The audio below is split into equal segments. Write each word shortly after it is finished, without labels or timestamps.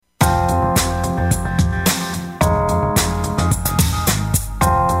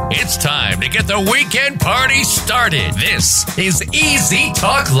get the weekend party started. This is Easy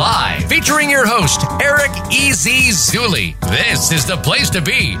Talk Live, featuring your host, Eric Easy Zuli. This is the place to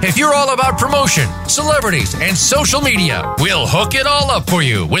be if you're all about promotion, celebrities, and social media. We'll hook it all up for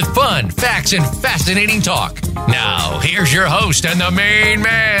you with fun, facts, and fascinating talk. Now, here's your host and the main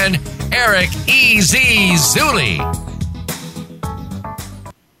man, Eric Easy Zuli.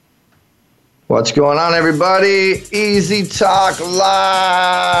 What's going on, everybody? Easy Talk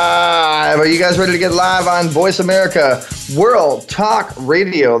Live. Are you guys ready to get live on Voice America World Talk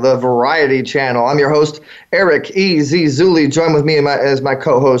Radio, the variety channel? I'm your host, Eric Easy Zuli. Join with me as my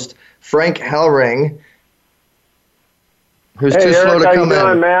co-host, Frank Hellring, who's too slow to come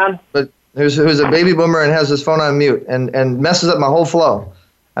in, man? But who's a baby boomer and has his phone on mute and messes up my whole flow.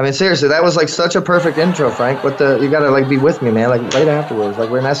 I mean, seriously, that was like such a perfect intro, Frank. But you gotta like be with me, man. Like right afterwards, like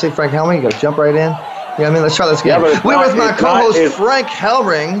when I say Frank Hellring, you gotta jump right in. You know what I mean? Let's try this again. Yeah, we're with my co-host Frank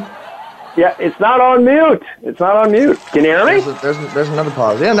Hellring. Yeah, it's not on mute. It's not on mute. Can you hear me? There's another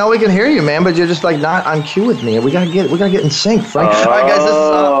pause. Yeah, no, we can hear you, man. But you're just like not on cue with me. We gotta get in sync, Frank. All right, guys. This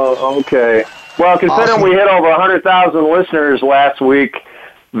is okay. Well, considering awesome. We hit over 100,000 listeners last week,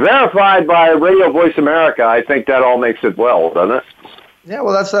 verified by Radio Voice America, I think that all makes it well, doesn't it? Yeah,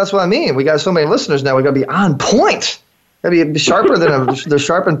 well, that's what I mean. We got so many listeners now. We got to be on point. Got to be sharper than the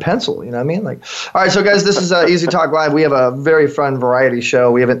sharpened pencil. You know what I mean? Like, all right. So, guys, this is Easy Talk Live. We have a very fun variety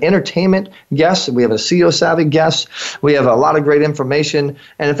show. We have an entertainment guest. We have a CEO savvy guest. We have a lot of great information.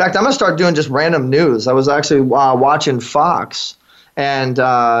 And in fact, I'm gonna start doing just random news. I was actually watching Fox, and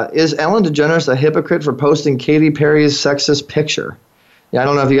is Ellen DeGeneres a hypocrite for posting Katy Perry's sexist picture? Yeah, I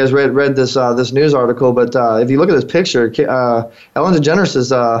don't know if you guys read this this news article, but if you look at this picture, Ellen DeGeneres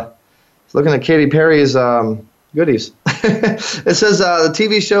is looking at Katy Perry's goodies. It says the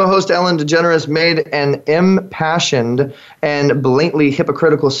TV show host Ellen DeGeneres made an impassioned and blatantly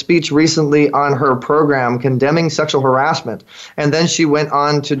hypocritical speech recently on her program condemning sexual harassment, and then she went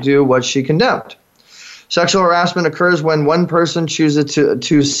on to do what she condemned. Sexual harassment occurs when one person chooses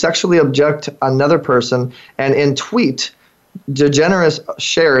to sexually object another person, and in tweet, DeGeneres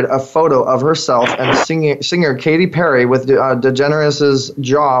shared a photo of herself and singer Katy Perry with DeGeneres'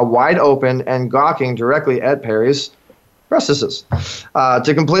 jaw wide open and gawking directly at Perry's breastises.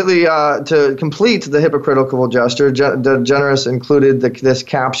 To complete the hypocritical gesture, DeGeneres included this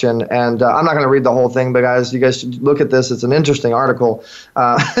caption, and I'm not going to read the whole thing, but guys, you guys should look at this. It's an interesting article,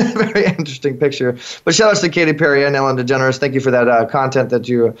 very interesting picture. But shout outs to Katy Perry and Ellen DeGeneres. Thank you for that content that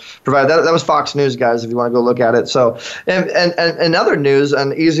you provided. That was Fox News, guys, if you want to go look at it. So, and other news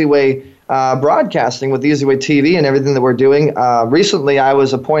on Easy Way Broadcasting with Easy Way TV and everything that we're doing. Recently, I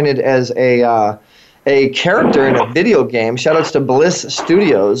was appointed as a character in a video game. Shoutouts to Bliss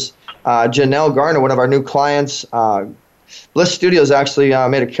Studios. Janelle Garner, one of our new clients. Bliss Studios actually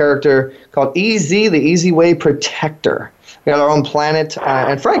made a character called Easy, the Easy Way Protector. We got our own planet.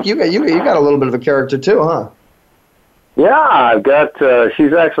 And Frank, you got a little bit of a character too, huh? Yeah, I've got.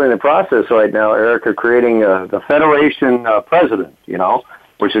 She's actually in the process right now, Erica, creating the Federation president.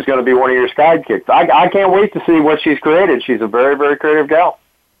 Which is going to be one of your sidekicks. I can't wait to see what she's created. She's a very, very creative gal.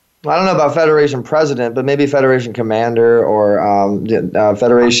 I don't know about Federation President, but maybe Federation Commander or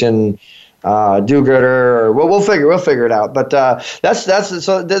Federation do-gooder, or we'll figure it out. But that's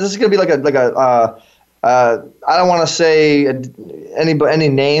so this is gonna be like a I don't want to say any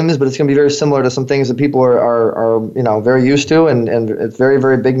names, but it's gonna be very similar to some things that people are very used to, and it's very,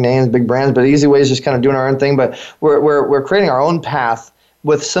 very big names, big brands. But Easy Way is just kind of doing our own thing. But we're creating our own path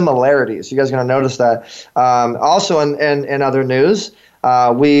with similarities. You guys are gonna notice that. Also in other news.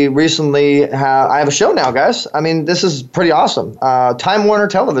 We recently I have a show now, guys. I mean, this is pretty awesome. Time Warner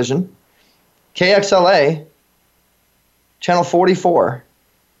Television, KXLA, Channel 44,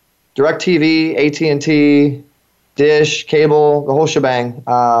 DirecTV, AT&T, Dish, cable, the whole shebang.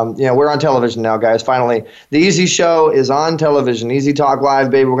 We're on television now, guys. Finally, the Easy Show is on television. Easy Talk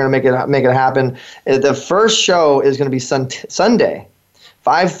Live, baby. We're gonna make it happen. The first show is gonna be Sunday,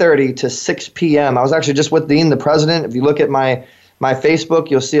 5:30 to 6 p.m. I was actually just with Dean, the president. If you look at my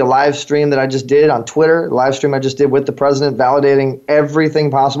Facebook, you'll see a live stream that I just did on Twitter, live stream I just did with the president, validating everything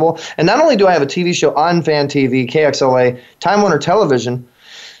possible. And not only do I have a TV show on Fan TV, KXLA, Time Warner Television,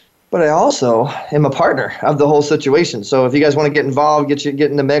 but I also am a partner of the whole situation. So if you guys want to get involved, get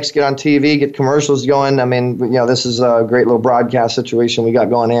in the mix, get on TV, get commercials going, I mean, this is a great little broadcast situation we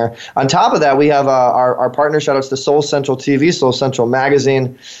got going here. On top of that, we have our partner, shout-outs to Soul Central TV, Soul Central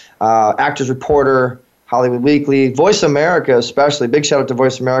Magazine, Actors Reporter, Hollywood Weekly, Voice America especially. Big shout out to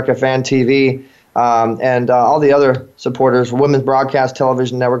Voice America, Fan TV, and all the other supporters, Women's Broadcast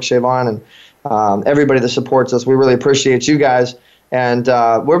Television Network, Siobhan, and everybody that supports us. We really appreciate you guys. And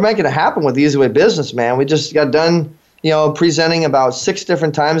we're making it happen with the Easy Way Business, man. We just got done, presenting about 6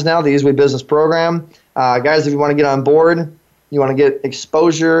 different times now, the Easy Way Business program. Guys, if you want to get on board, you want to get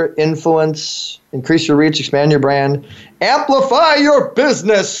exposure, influence, increase your reach, expand your brand, amplify your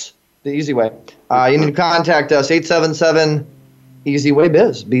business the Easy Way. You need to contact us, 877 Easy Way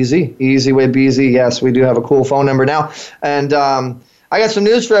Biz, BZ, Easy Way BZ. Yes, we do have a cool phone number now. And I got some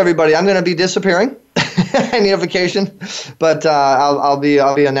news for everybody. I'm going to be disappearing. I need a vacation, but I'll be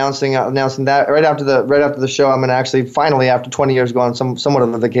announcing that right after the show. I'm going to actually finally, after 20 years, go on somewhat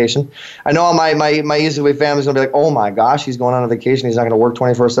of a vacation. I know all my Easy Way family's going to be like, oh my gosh, he's going on a vacation. He's not going to work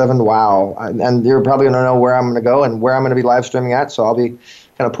 24/7. Wow, and you're probably going to know where I'm going to go and where I'm going to be live streaming at. So I'll be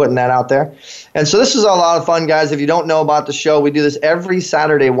kind of putting that out there. And so this is a lot of fun, guys. If you don't know about the show, we do this every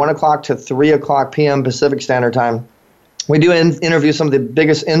Saturday, 1 o'clock to 3 o'clock p.m. Pacific Standard Time. We do interview some of the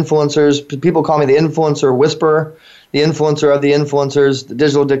biggest influencers. People call me the influencer whisperer, the influencer of the influencers, the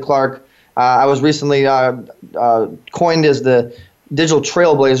digital Dick Clark. I was recently coined as the digital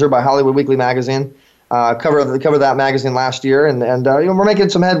trailblazer by Hollywood Weekly magazine. Cover of that magazine last year, and we're making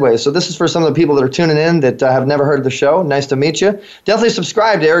some headway. So this is for some of the people that are tuning in that have never heard of the show. Nice to meet you. Definitely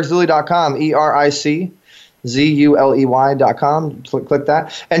subscribe to ericzuley.com, ERICZULEY.com. Click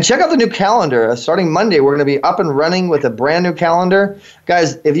that. And check out the new calendar. Starting Monday, we're going to be up and running with a brand new calendar.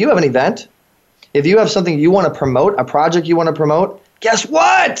 Guys, if you have an event, if you have something you want to promote, a project you want to promote, guess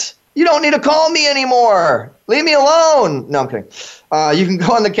what? You don't need to call me anymore. Leave me alone. No, I'm kidding. You can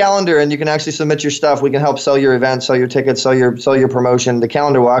go on the calendar and you can actually submit your stuff. We can help sell your event, sell your tickets, sell your promotion. The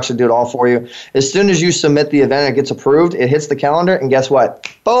calendar will actually do it all for you. As soon as you submit the event, it gets approved. It hits the calendar, and guess what?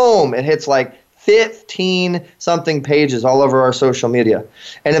 Boom! It hits like 15-something pages all over our social media.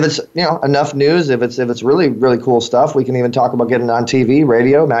 And if it's enough news, if it's really, really cool stuff, we can even talk about getting on TV,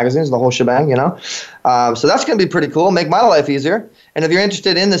 radio, magazines, the whole shebang, So that's going to be pretty cool. Make my life easier. And if you're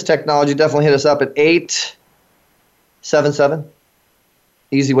interested in this technology, definitely hit us up at 877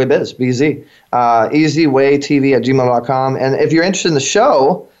 Easy Way Biz, BZ. EasywayTV@gmail.com. And if you're interested in the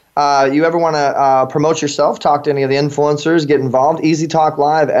show, you ever want to promote yourself, talk to any of the influencers, get involved,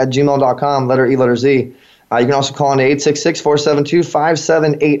 easytalklive@gmail.com, letter E, letter Z. You can also call in to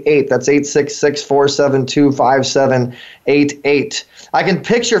 866-472-5788. That's 866-472-5788. I can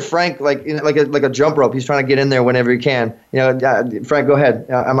picture Frank like a jump rope. He's trying to get in there whenever he can. Frank, go ahead.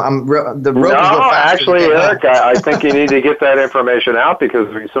 The rope is no, actually, Eric, I think you need to get that information out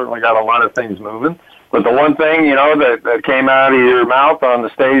because we certainly got a lot of things moving. But the one thing, that came out of your mouth on the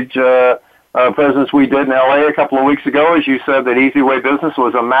stage presence we did in L.A. a couple of weeks ago is you said that Easy Way Business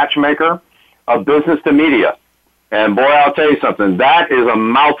was a matchmaker of business to media. And boy, I'll tell you something, that is a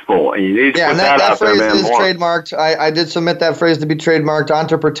mouthful. And you need to put that out there, man. That phrase is trademarked. I did submit that phrase to be trademarked.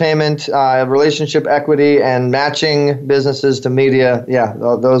 Entrepreneurship, relationship equity, and matching businesses to media. Yeah,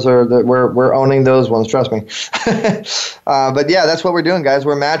 those are we're owning those ones. Trust me. But yeah, that's what we're doing, guys.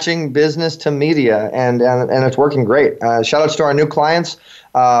 We're matching business to media, and it's working great. Shout outs to our new clients.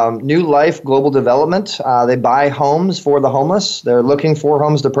 New Life Global Development. They buy homes for the homeless. They're looking for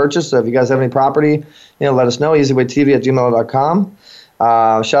homes to purchase. So if you guys have any property, let us know. EasywayTV@gmail.com.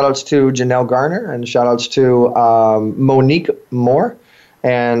 Shout outs to Janelle Garner and shout outs to Monique Moore.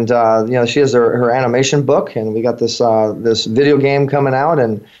 And she has her animation book, and we got this video game coming out,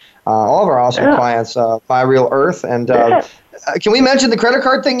 and all of our awesome clients, My Real Earth. And can we mention the credit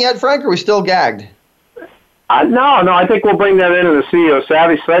card thing yet, Frank? Or are we still gagged? No, I think we'll bring that into the CEO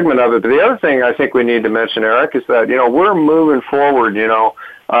Savvy segment of it. But the other thing I think we need to mention, Eric, is that, we're moving forward,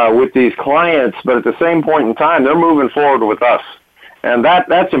 with these clients, but at the same point in time, they're moving forward with us. And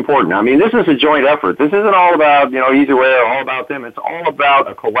that's important. I mean, this is a joint effort. This isn't all about, Easy Way or all about them. It's all about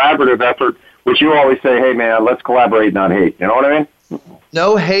a collaborative effort, which you always say, hey, man, let's collaborate, not hate. You know what I mean?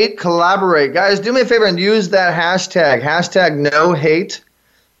 No hate, collaborate. Guys, do me a favor and use that hashtag no hate,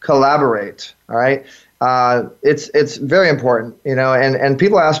 collaborate. All right? It's very important, and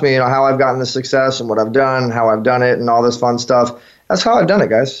people ask me, how I've gotten the success and what I've done, how I've done it, and all this fun stuff. That's how I've done it,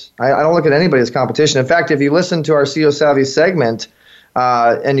 guys. I don't look at anybody as competition. In fact, if you listen to our CEO Savvy segment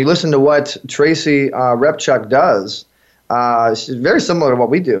and you listen to what Tracy Repchuk does, it's very similar to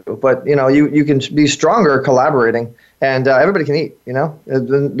what we do. But, you can be stronger collaborating, and everybody can eat, enough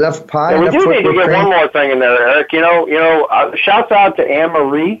pie. Yeah, we do need to get one more thing in there, Eric. Shouts out to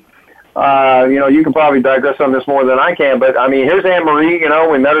Anne-Marie. You can probably digress on this more than I can, but here's Anne-Marie,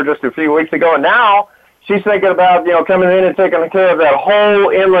 we met her just a few weeks ago, and now she's thinking about, coming in and taking care of that whole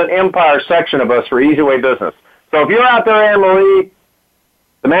Inland Empire section of us for Easy Way Business. So if you're out there, Anne-Marie,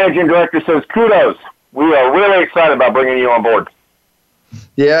 the managing director says kudos. We are really excited about bringing you on board.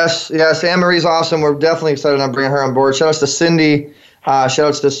 Yes. Anne-Marie's awesome. We're definitely excited on bringing her on board. Shout outs to Cindy. Shout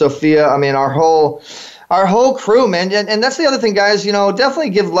outs to Sophia. I mean, our whole crew, man. And that's the other thing, guys. Definitely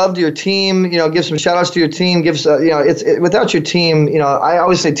give love to your team. Give some shout outs to your team. Without your team, I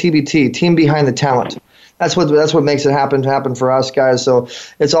always say TBT, team behind the talent. That's what makes it happen for us, guys. So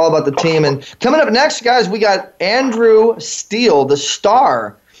it's all about the team. And coming up next, guys, we got Andrew Steele, the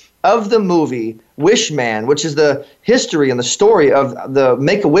star of the movie Wishman, which is the history and the story of the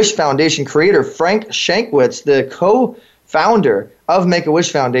Make-A-Wish Foundation creator. Frank Shankwitz, the co-founder of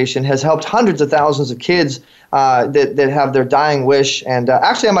Make-A-Wish Foundation, has helped hundreds of thousands of kids that have their dying wish. And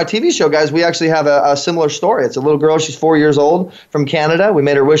actually on my TV show, guys, we actually have a similar story. It's a little girl. She's 4 years old from Canada. We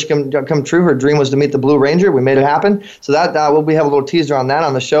made her wish come true. Her dream was to meet the Blue Ranger. We made it happen. So that we have a little teaser on that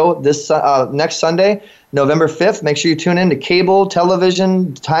on the show this next Sunday, November 5th. Make sure you tune in to cable,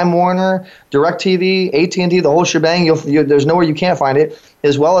 television, Time Warner, DirecTV, AT&T, the whole shebang. There's nowhere you can't find it,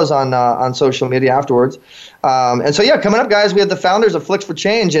 as well as on social media afterwards. And so, coming up, guys, we have the founders of Flicks for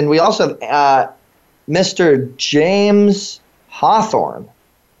Change, and we also have Mr. James Hawthorne.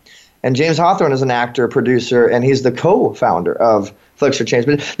 And James Hawthorne is an actor, producer, and he's the co-founder of Flicks for Change.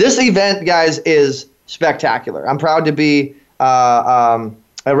 But this event, guys, is spectacular. I'm proud to be a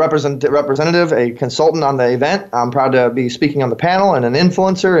representative, a consultant on the event. I'm proud to be speaking on the panel and an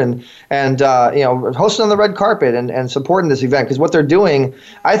influencer and hosting on the red carpet and supporting this event, because what they're doing,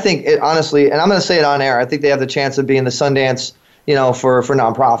 I think it honestly, and I'm going to say it on air, I think they have the chance of being the Sundance, for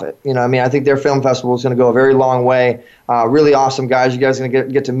nonprofit. I think their film festival is going to go a very long way. Really awesome guys. You guys are going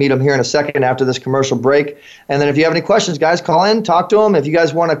to get to meet them here in a second after this commercial break. And then if you have any questions, guys, call in, talk to them. If you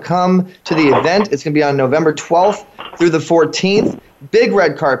guys want to come to the event, it's going to be on November 12th through the 14th. Big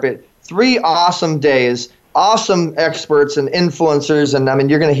red carpet, 3 awesome days, awesome experts and influencers, and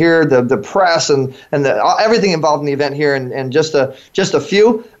you're going to hear the press and everything involved in the event here, and just a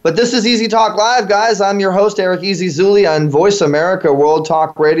few. But this is Easy Talk Live, guys. I'm your host, Eric Easy Zuli, on Voice America World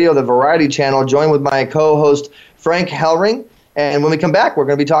Talk Radio, the Variety Channel, joined with my co-host Frank Hellring. And when we come back, we're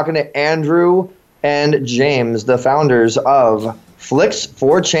going to be talking to Andrew and James, the founders of Flicks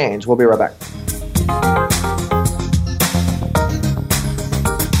for Change. We'll be right back.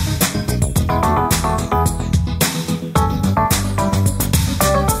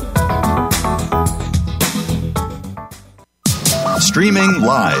 Streaming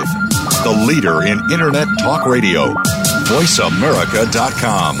live, the leader in Internet talk radio,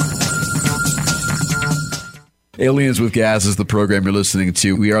 VoiceAmerica.com. Aliens with Gas is the program you're listening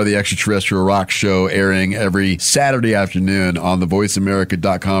to. We are the extraterrestrial rock show, airing every Saturday afternoon on the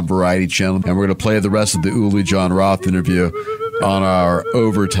VoiceAmerica.com Variety Channel. And we're going to play the rest of the Uli John Roth interview on our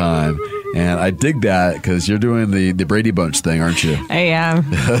overtime. And I dig that because you're doing the Brady Bunch thing, aren't you? I am.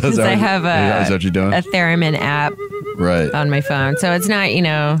 Because I have a theremin app on my phone. So it's not,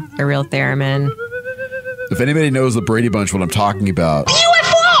 a real theremin. If anybody knows the Brady Bunch, what I'm talking about.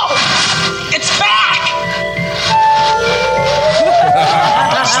 UFO! It's back!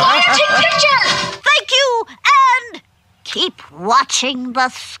 Picture! Thank you, and keep watching the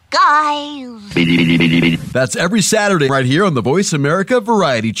skies. That's every Saturday right here on the Voice America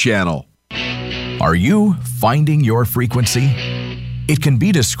Variety Channel. Are you finding your frequency? It can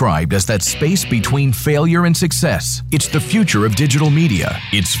be described as that space between failure and success. It's the future of digital media.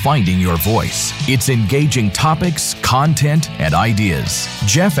 It's finding your voice. It's engaging topics, content, and ideas.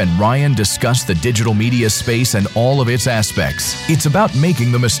 Jeff and Ryan discuss the digital media space and all of its aspects. It's about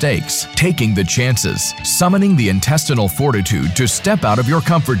making the mistakes, taking the chances, summoning the intestinal fortitude to step out of your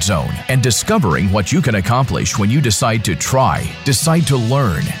comfort zone, and discovering what you can accomplish when you decide to try, decide to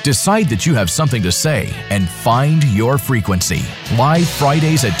learn, decide that you have something to say, and find your frequency. Live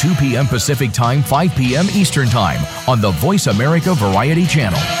Fridays at 2 p.m. Pacific Time, 5 p.m. Eastern Time on the Voice America Variety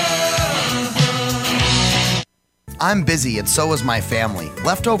Channel. I'm busy and so is my family.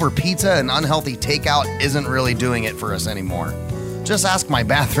 Leftover pizza and unhealthy takeout isn't really doing it for us anymore. Just ask my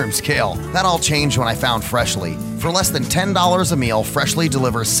bathroom scale. That all changed when I found Freshly. For less than $10 a meal, Freshly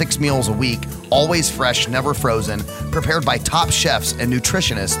delivers 6 meals a week, always fresh, never frozen, prepared by top chefs and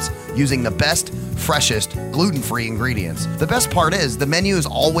nutritionists using the best, freshest, gluten-free ingredients. The best part is the menu is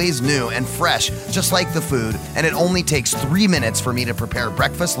always new and fresh, just like the food, and it only takes 3 minutes for me to prepare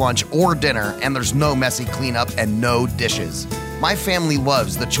breakfast, lunch, or dinner, and there's no messy cleanup and no dishes. My family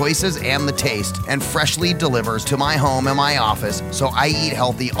loves the choices and the taste, and Freshly delivers to my home and my office, so I eat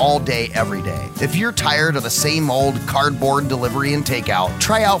healthy all day, every day. If you're tired of the same old cardboard delivery and takeout,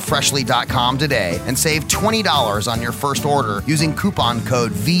 try out Freshly.com today and save $20 on your first order using coupon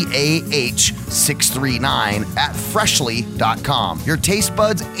code VAH639 at Freshly.com. Your taste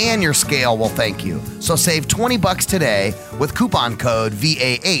buds and your scale will thank you. So save $20 today with coupon code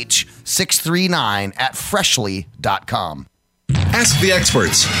VAH639 at Freshly.com. Ask the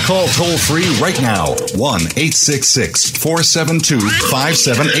experts. Call toll-free right now,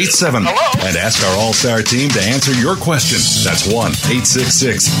 1-866-472-5787. And ask our All-Star team to answer your question. That's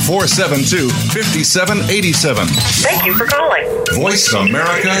 1-866-472-5787. Thank you for calling.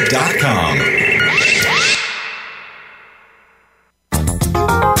 VoiceAmerica.com.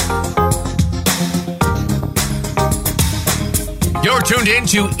 You're tuned in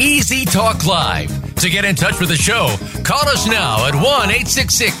to Easy Talk Live. To get in touch with the show, call us now at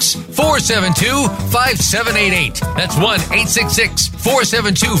 1-866-472-5788. That's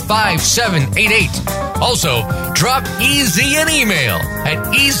 1-866-472-5788. Also, drop Easy an email at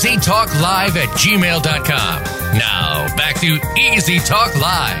easytalklive@gmail.com. Now, back to Easy Talk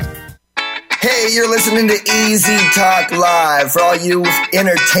Live. Hey, you're listening to Easy Talk Live for all you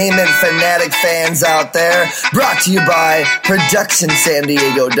entertainment fanatic fans out there. Brought to you by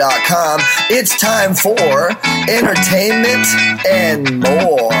ProductionSanDiego.com. It's time for entertainment and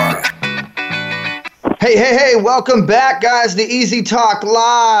more. Hey, welcome back, guys, to Easy Talk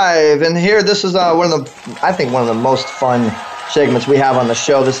Live. And here, this is one of the most fun segments we have on the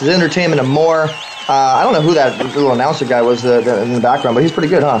show. This is entertainment and more. I don't know who that little announcer guy was in the background, but he's pretty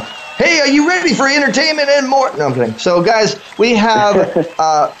good, huh? Hey, are you ready for entertainment and more? No, I'm kidding. So, guys, we have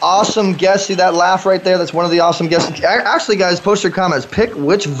awesome guests. See that laugh right there? That's one of the awesome guests. Actually, guys, post your comments. Pick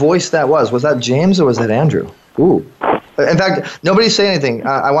which voice that was. Was that James or was that Andrew? Ooh. In fact, nobody say anything.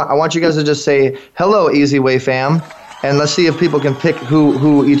 I want you guys to just say, hello, Easy Way fam. And let's see if people can pick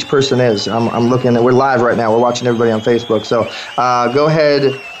who each person is. I'm looking at, we're live right now. We're watching everybody on Facebook. So go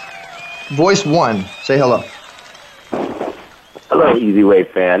ahead. Voice 1, say hello. Hello, Easy Way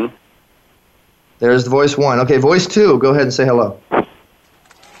fan. There's the voice 1. Okay, voice 2, go ahead and say hello.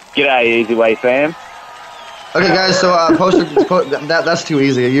 G'day, Easy Way fam. Okay, guys, so that's too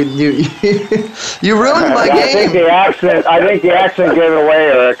easy. You ruined my game. I think the accent gave it away,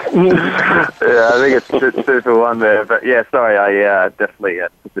 Eric. Yeah, I think it's 2-1 there. But yeah, sorry, I definitely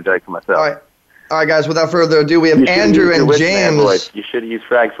took the joke for myself. All right, guys. Without further ado, we have Andrew and James. Voice. You should have used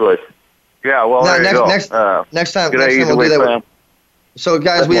Frag's voice. Yeah, well, next time we'll do that. So,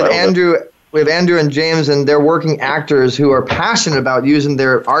 guys, we have Andrew. We have Andrew and James, and they're working actors who are passionate about using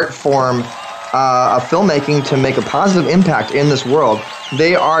their art form of filmmaking to make a positive impact in this world.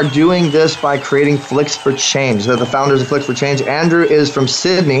 They are doing this by creating Flicks for Change. They're the founders of Flicks for Change. Andrew is from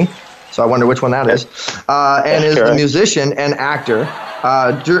Sydney, so I wonder which one that is, and is a musician and actor.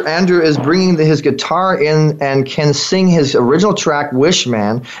 Andrew is bringing his guitar in and can sing his original track, Wish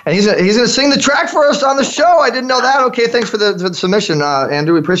Man. And he's going to sing the track for us on the show. I didn't know that. Okay, thanks for the submission,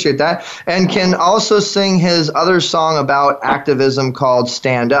 Andrew. We appreciate that. And can also sing his other song about activism called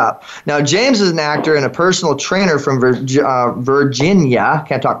Stand Up. Now, James is an actor and a personal trainer from Virginia.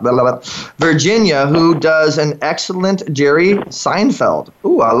 Can't talk. Blah, blah, blah, Virginia, who does an excellent Jerry Seinfeld.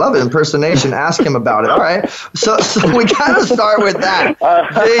 Ooh, I love it. Impersonation. Ask him about it. All right. So we got to start with that.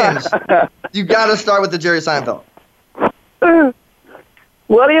 James, you got to start with the Jerry Seinfeld.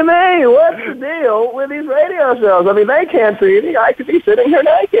 What do you mean? What's the deal with these radio shows? I mean, they can't see me. I could be sitting here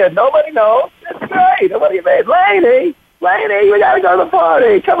naked. Nobody knows. It's great. What do you mean? Laney, we got to go to the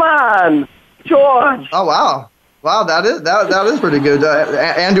party. Come on, George. Oh, wow. Wow, that is pretty good.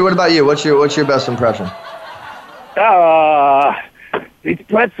 Andrew, what about you? What's your best impression? These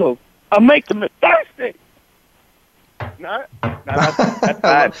pretzels. I'll make them thirsty. No, that's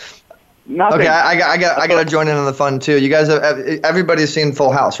bad. Nothing. Okay, I got to join in on the fun too. You guys everybody's seen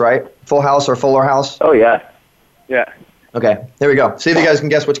Full House, right? Full House or Fuller House? Oh yeah. Okay, here we go. See if you guys can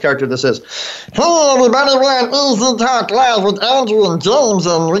guess which character this is. Hey everybody, we're on Easy Talk Live with Andrew and James,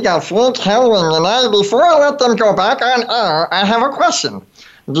 and we got Frank, Helen, and I. Before I let them go back on air, I have a question.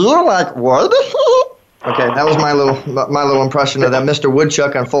 Do you like wood? Okay, that was my little impression of that Mr.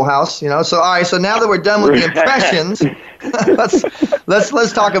 Woodchuck on Full House, you know. So all right, so now that we're done with the impressions,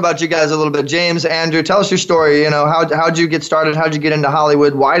 let's talk about you guys a little bit. James, Andrew, tell us your story. You know, how'd you get started? How'd you get into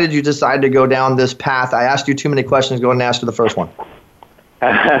Hollywood? Why did you decide to go down this path? I asked you too many questions. Go ahead and answer the first one.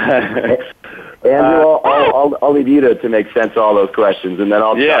 Andrew, I'll leave you to make sense of all those questions, and then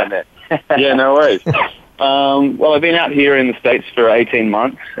I'll chime in. Yeah, no worries. Well, I've been out here in the States for 18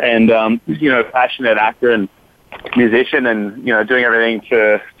 months and, passionate actor and musician and, you know, doing everything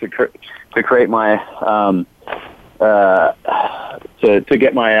to create my, to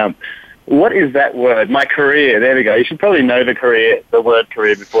get my, what is that word? My career. There we go. You should probably know the word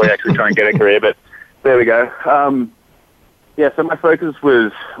career before you actually try and get a career, but there we go. So my focus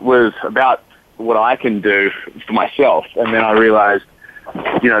was about what I can do for myself. And then I realized,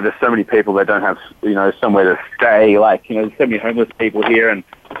 you know, there's so many people that don't have, you know, somewhere to stay. Like, you know, there's so many homeless people here, and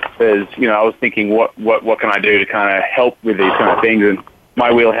there's, you know, I was thinking, what can I do to kind of help with these kind of things? And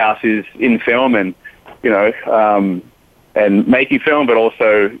my wheelhouse is in film, and, you know, and making film, but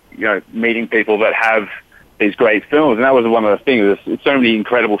also, you know, meeting people that have these great films. And that was one of the things. There's so many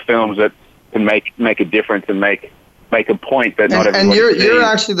incredible films that can make a difference and make a point that not everybody sees. And you're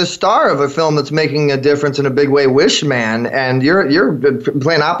actually the star of a film that's making a difference in a big way, Wish Man, and you're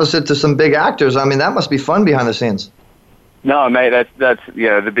playing opposite to some big actors. I mean, that must be fun behind the scenes. No, mate, that's you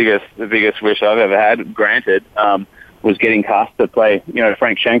know, the biggest wish I've ever had, granted, was getting cast to play, you know,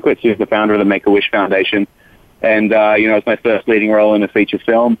 Frank Shankwitz, who's the founder of the Make-A-Wish Foundation. And, you know, it's my first leading role in a feature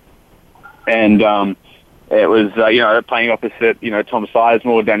film. And it was, you know, playing opposite, you know, Tom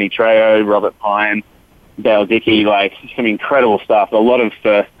Sizemore, Danny Trejo, Robert Pine, Dale Dickey, like some incredible stuff, a lot of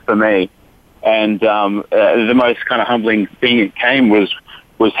firsts for me. And the most kind of humbling thing it came was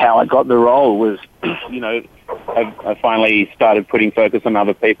how I got the role was, you know, I finally started putting focus on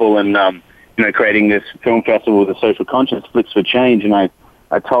other people and, you know, creating this film festival, the Social Conscience Flicks for Change. And I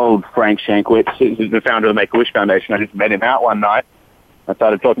told Frank Shankwitz, who's the founder of the Make-A-Wish Foundation, I just met him out one night. I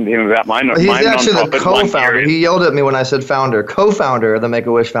started talking to him about my nonprofit. He's actually the co-founder. He yelled at me when I said founder. Co-founder of the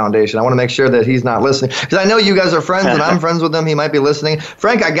Make-A-Wish Foundation. I want to make sure that he's not listening. Because I know you guys are friends, and I'm friends with him. He might be listening.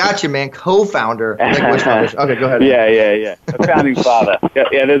 Frank, I got you, man. Co-founder of the Make-A-Wish Foundation. Okay, go ahead. Yeah. A founding father.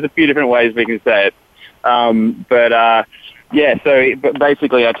 Yeah, there's a few different ways we can say it. But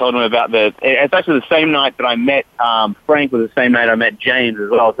basically I told him about it's actually the same night that I met Frank, was the same night I met James as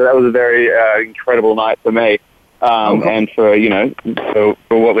well. So that was a very incredible night for me. And for, you know,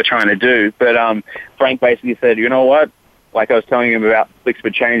 for what we're trying to do. But Frank basically said, you know what? Like I was telling him about Flicks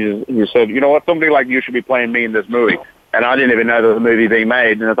for Change, he said, you know what? Somebody like you should be playing me in this movie. And I didn't even know there was a movie being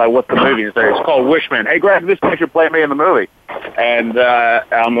made. And I was like, what's the movie? And he said, it's called Wishman. Hey, Greg, this guy should play me in the movie. And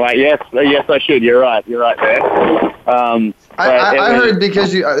I'm like, yes, I should. You're right there. I heard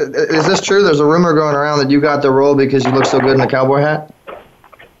because you is this true? There's a rumor going around that you got the role because you look so good in the cowboy hat.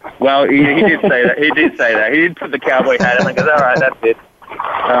 Well, he did say that. He did put the cowboy hat on. I goes, all right, that's it.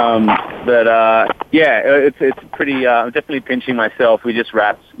 It's pretty. I'm definitely pinching myself. We just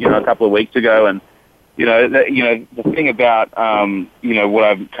wrapped, you know, a couple of weeks ago, and the thing about what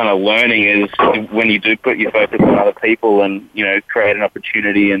I'm kind of learning is when you do put your focus on other people and, you know, create an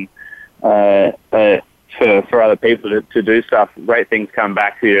opportunity and for other people to do stuff, great things come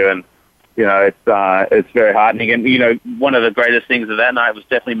back to you. And, you know, it's very heartening. And, you know, one of the greatest things of that night was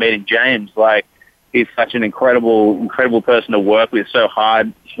definitely meeting James. Like, he's such an incredible person to work with, so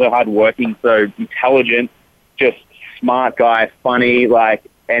hard working, so intelligent, just smart guy, funny, like,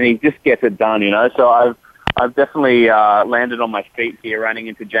 and he just gets it done, you know. So I've definitely landed on my feet here running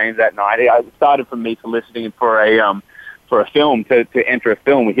into James that night. It started from me soliciting for a film, to enter a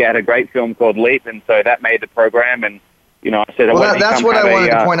film. We had a great film called Leap, and so that made the program. And, you know, I said, well, that's what I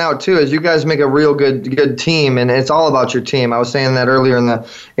wanted to point out too. Is you guys make a real good team, and it's all about your team. I was saying that earlier in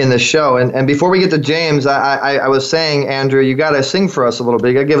the show. And before we get to James, I was saying, Andrew, you got to sing for us a little bit.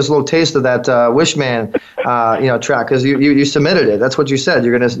 You got to give us a little taste of that Wishman, track, because you submitted it. That's what you said.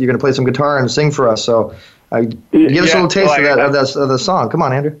 You're gonna play some guitar and sing for us. So give us a little taste of the song. Come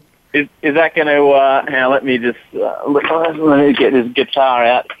on, Andrew. Is that going to, let me get this guitar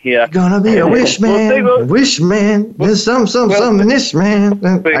out here. Gonna be a wish man, wish man, there's some in this man.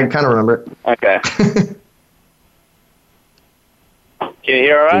 I kind of remember it. Okay. Can you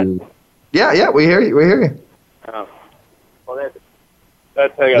hear all right? Yeah, we hear you. Oh. Well,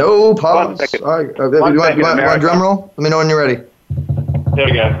 that's no pause. All right. You want a drum roll? Let me know when you're ready. Here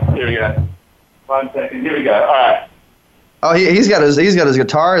we go. 1 second. Here we go. All right. Oh, he's got his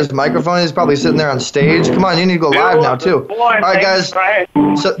guitar, his microphone. He's probably sitting there on stage. Come on, you need to go live now too. All right, guys.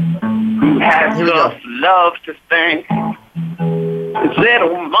 So here we go. Love to think. His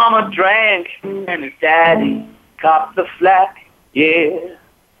little mama drank, and his daddy copped the flack. Yeah,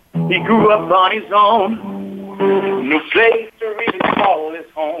 he grew up on his own. No place to really call his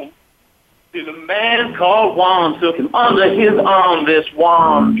home. Till a man called Juan took him under his arm. This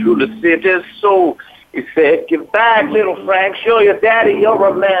Juan truly saved his soul. He said, give back, little Frank, show your daddy you're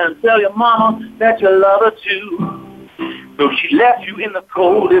a man. Tell your mama that you love her too. Though she left you in the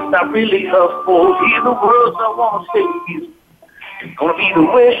cold, it's not really her fault. Hear the words I want to say to you. Gonna be the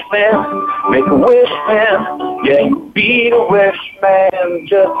wish man, make a wish man. Yeah, you be the wish man.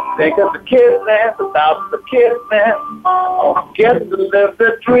 Just think of the kids and about the kids man. I'll get to live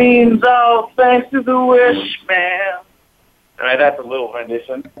their dreams all thanks to the wish man. All right, that's a little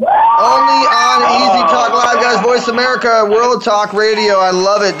rendition. Only on Easy Talk Live, guys. Voice America, World Talk Radio. I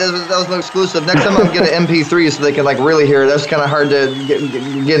love it. That was an exclusive. Next time I'm get an MP3 so they can really hear it. That's kind of hard to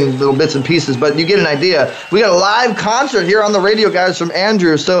get in little bits and pieces, but you get an idea. We got a live concert here on the radio, guys, from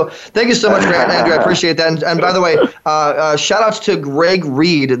Andrew. So thank you so much for that, Andrew. I appreciate that. And by the way, shout outs to Greg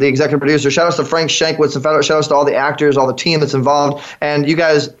Reed, the executive producer. Shout outs to Frank Shankwitz. And shout outs to all the actors, all the team that's involved. And you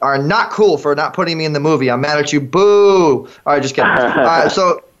guys are not cool for not putting me in the movie. I'm mad at you. Boo. All right, just kidding. All right,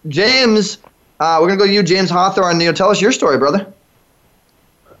 so James, we're going to go to you, James Hawthorne. Tell us your story, brother.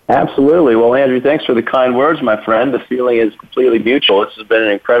 Absolutely. Well, Andrew, thanks for the kind words, my friend. The feeling is completely mutual. This has been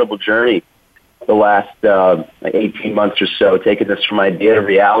an incredible journey the last 18 months or so, taking this from idea to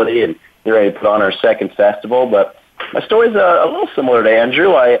reality, and we're ready to put on our second festival. But my story's a little similar to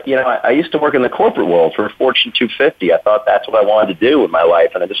Andrew. I used to work in the corporate world for Fortune 250. I thought that's what I wanted to do with my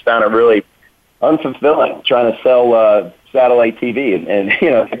life, and I just found it really unfulfilling trying to sell satellite TV and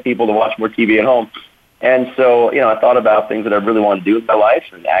get people to watch more TV at home. And so, I thought about things that I really wanted to do with my life,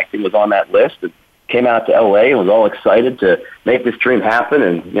 and acting was on that list. And came out to LA and was all excited to make this dream happen,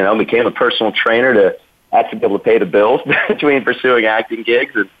 and became a personal trainer to actually be able to pay the bills between pursuing acting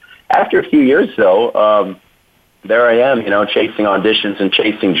gigs. And after a few years, though, there I am, chasing auditions and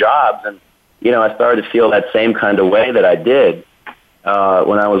chasing jobs, and I started to feel that same kind of way that I did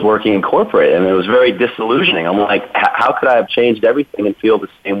when I was working in corporate, and it was very disillusioning. I'm like, how could I have changed everything and feel the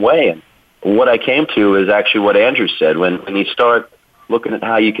same way? And what I came to is actually what Andrew said. When you start looking at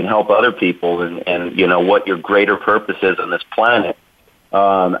how you can help other people and what your greater purpose is on this planet,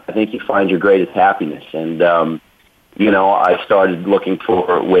 I think you find your greatest happiness. And, I started looking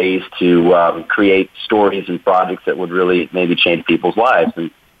for ways to create stories and projects that would really maybe change people's lives.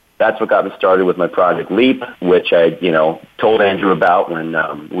 And that's what got me started with my project Leap, which I, told Andrew about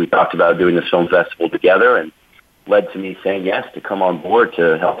when we talked about doing this film festival together, and led to me saying yes to come on board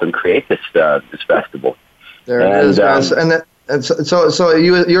to help him create this festival. There it is, guys. And so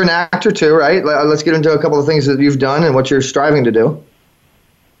you're an actor too, right? Let's get into a couple of things that you've done and what you're striving to do.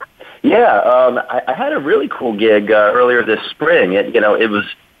 Yeah, I had a really cool gig earlier this spring. It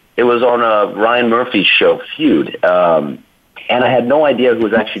was on Ryan Murphy's show Feud. And I had no idea who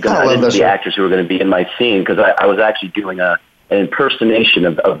was actually going to be the actors who were going to be in my scene, because I was actually doing an impersonation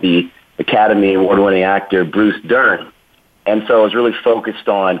of the Academy Award-winning actor Bruce Dern. And so I was really focused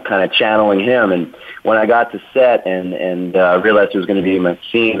on kind of channeling him. And when I got to set and realized it was going to be in my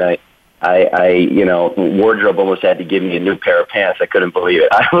scene, I wardrobe almost had to give me a new pair of pants. I couldn't believe it.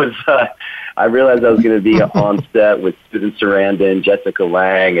 I realized I was going to be on set with Susan Sarandon, Jessica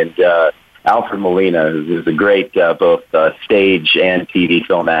Lange, and Alfred Molina, who's a great both stage and TV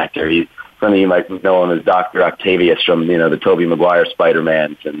film actor. Some of you might know him as Dr. Octavius from the Tobey Maguire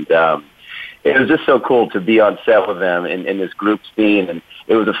Spider-Mans, and it was just so cool to be on set with them in this group scene. And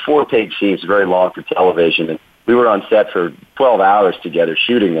it was a 4-page scene, it's very long for television, and we were on set for 12 hours together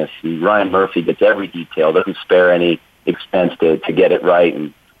shooting this. And Ryan Murphy gets every detail, doesn't spare any expense to get it right,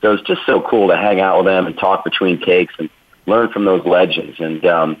 and so it was just so cool to hang out with them and talk between takes and learn from those legends. And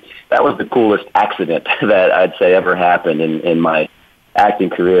that was the coolest accident that I'd say ever happened in my acting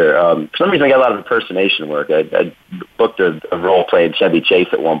career. For some reason, I got a lot of impersonation work. I booked a role playing Chevy Chase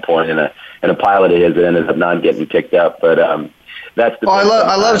at one point in a pilot of his that ended up not getting picked up. But that's the. I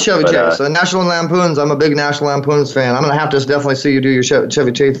love Chevy Chase. National Lampoons. I'm a big National Lampoons fan. I'm gonna have to definitely see you do your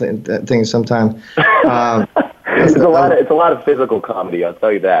Chevy Chase thing sometime. It's a lot of physical comedy. I'll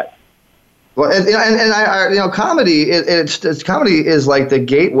tell you that. Well, and comedy. It's comedy is like the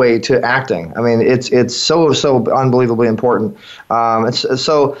gateway to acting. I mean, it's so unbelievably important.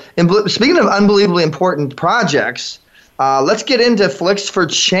 Speaking of unbelievably important projects, let's get into Flicks for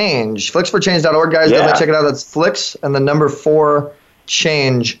Change. Flicksforchange.org, guys. Definitely check it out. That's Flicks and the number 4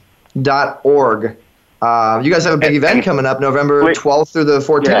 change.org. You guys have a big event coming up November 12th through the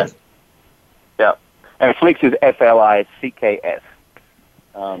 14th. Yeah. And Flicks is F-L-I-C-K-S.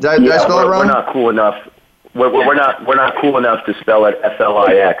 Did I spell it wrong? We're not cool enough. We're not cool enough to spell it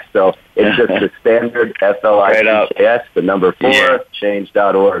F-L-I-X. So it's just the standard F-L-I-C-K-S, the number 4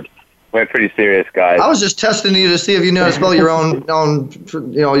 change.org. We're pretty serious, guys. I was just testing you to see if you know how to spell your own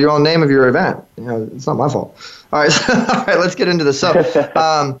name of your event. It's not my fault. All right, let's get into this.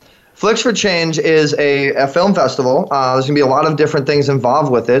 So, Flicks for Change is a film festival. There's going to be a lot of different things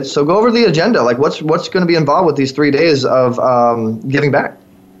involved with it. So go over the agenda. Like, what's going to be involved with these 3 days of giving back?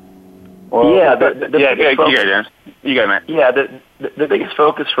 Well, you got it, man. Yeah, the biggest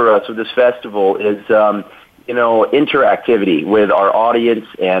focus for us with this festival is, interactivity with our audience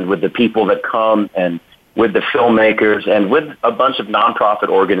and with the people that come and with the filmmakers and with a bunch of nonprofit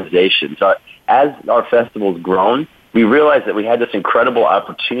organizations. As our festival's grown, we realized that we had this incredible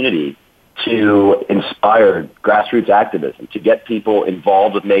opportunity to inspire grassroots activism, to get people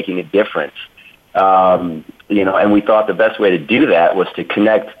involved with making a difference. And we thought the best way to do that was to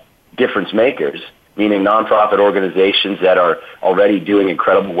connect difference makers, meaning nonprofit organizations that are already doing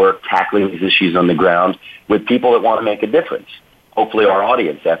incredible work tackling these issues on the ground, with people that want to make a difference. Hopefully our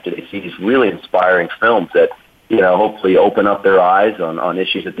audience, after they see these really inspiring films that, hopefully open up their eyes on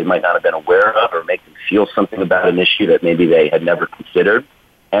issues that they might not have been aware of, or make them feel something about an issue that maybe they had never considered.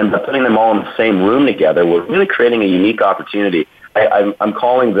 And by putting them all in the same room together, we're really creating a unique opportunity. I'm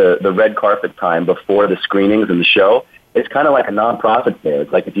calling the red carpet time before the screenings and the show. It's kind of like a nonprofit fair.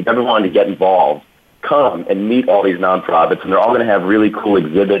 It's like if you've ever wanted to get involved, come and meet all these nonprofits, and they're all going to have really cool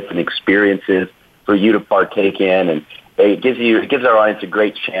exhibits and experiences for you to partake in. And it gives our audience a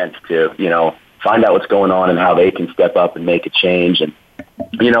great chance to, find out what's going on and how they can step up and make a change. And,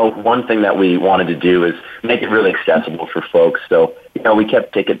 one thing that we wanted to do is make it really accessible for folks. So, we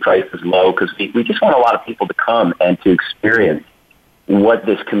kept ticket prices low because we just want a lot of people to come and to experience what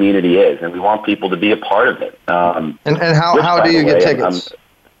this community is, and we want people to be a part of it. And how do you get tickets?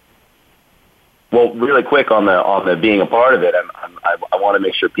 Well, really quick on the being a part of it, I want to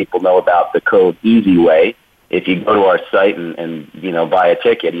make sure people know about the code EasyWay. If you go to our site and buy a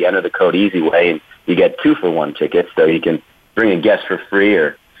ticket, you enter the code EasyWay, and you get 2-for-1 tickets, so you can bring a guest for free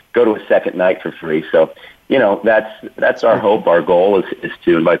or go to a second night for free. So, that's our hope. Our goal is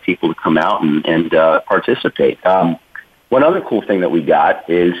to invite people to come out and participate. One other cool thing that we got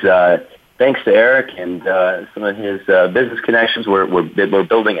is thanks to Eric and some of his business connections, we're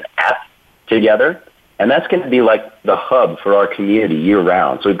building an app together, and that's going to be like the hub for our community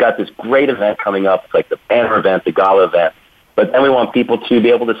year-round. So we've got this great event coming up. It's like the banner event, the gala event, but then we want people to be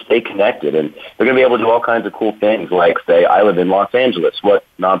able to stay connected, and they're going to be able to do all kinds of cool things, like, say, I live in Los Angeles. What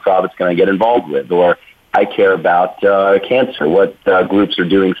nonprofits can I get involved with? Or I care about cancer. What groups are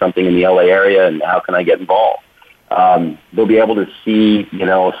doing something in the LA area, and how can I get involved? They'll be able to see,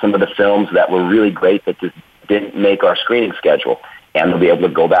 some of the films that were really great that just didn't make our screening schedule, and they'll be able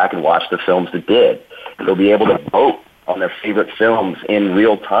to go back and watch the films that did. They'll be able to vote on their favorite films in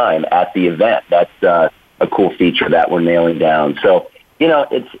real time at the event. That's a cool feature that we're nailing down. So,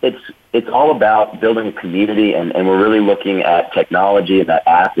 it's all about building a community, and we're really looking at technology, and that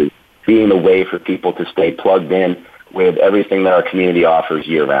app is being the way for people to stay plugged in with everything that our community offers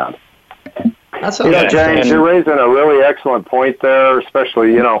year-round. James, you're raising a really excellent point there,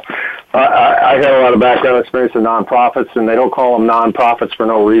 especially, I had a lot of background experience in nonprofits, and they don't call them nonprofits for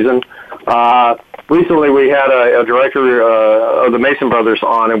no reason. Recently, we had a director of the Mason Brothers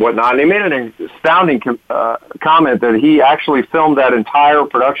on and whatnot, and he made an astounding comment that he actually filmed that entire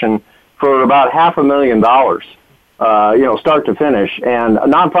production for about $500,000, start to finish. And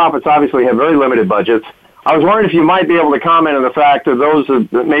nonprofits obviously have very limited budgets. I was wondering if you might be able to comment on the fact of those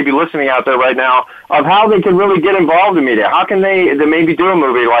that may be listening out there right now of how they can really get involved in media. How can they maybe do a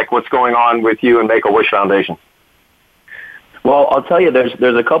movie like what's going on with you and Make-A-Wish Foundation? Well, I'll tell you,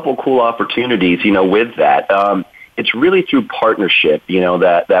 there's a couple cool opportunities, with that. It's really through partnership,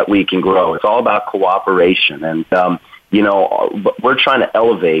 that we can grow. It's all about cooperation. And, we're trying to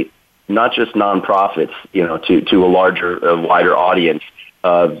elevate not just nonprofits, to a wider audience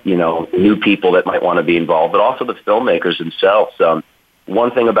of, new people that might want to be involved, but also the filmmakers themselves.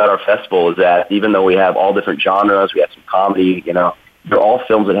 One thing about our festival is that even though we have all different genres, we have some comedy, they're all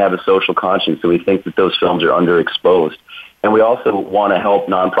films that have a social conscience, so we think that those films are underexposed. And we also want to help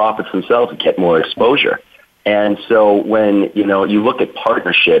nonprofits themselves get more exposure. And so when, you look at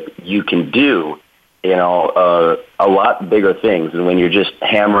partnership, you can do, a lot bigger things than when you're just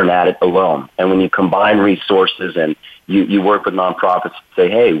hammering at it alone. And when you combine resources and you work with nonprofits to say,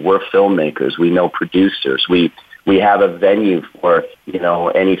 hey, we're filmmakers, we know producers, we have a venue for,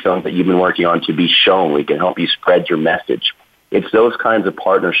 any film that you've been working on to be shown. We can help you spread your message. It's those kinds of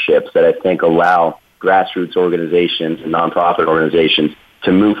partnerships that I think allow grassroots organizations and nonprofit organizations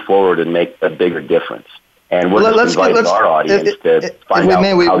to move forward and make a bigger difference. And we're just inviting our audience to find out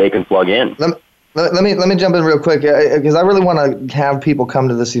how they can plug in. Let me jump in real quick, because I really want to have people come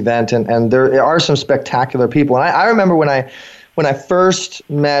to this event, and there are some spectacular people. And I remember when I first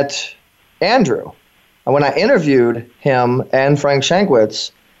met Andrew, when I interviewed him and Frank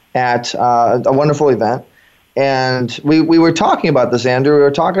Shankwitz at a wonderful event, and we were talking about this, Andrew. We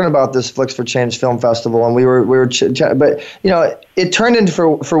were talking about this Flicks for Change Film Festival, and we were but it turned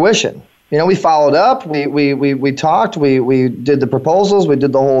into fruition. we followed up, we talked, we did the proposals, we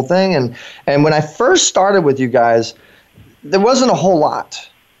did the whole thing. And when I first started with you guys, there wasn't a whole lot.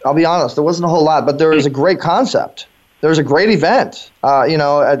 I'll be honest, there wasn't a whole lot, but there was a great concept. There was a great event.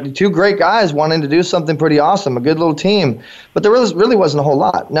 Two great guys wanting to do something pretty awesome, a good little team. But there really wasn't a whole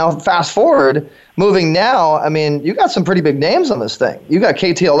lot. Now, fast forward, moving now, I mean, you got some pretty big names on this thing. You got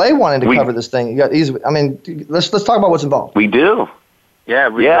KTLA wanting to cover this thing. You got Easy. I mean, let's talk about what's involved. We do. Yeah,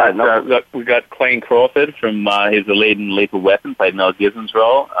 we got Clayne Crawford from he's the lead in Lethal Weapon, played Mel Gibson's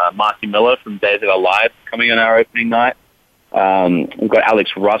role. Marcy Miller from Days of Our Lives coming on our opening night. We've got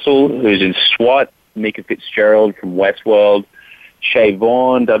Alex Russell, who's in SWAT. Mika Fitzgerald from Westworld, Shay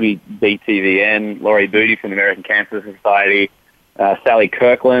Vaughn, WBTVN, Laurie Booty from the American Cancer Society, Sally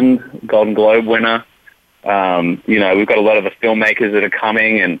Kirkland, Golden Globe winner. We've got a lot of the filmmakers that are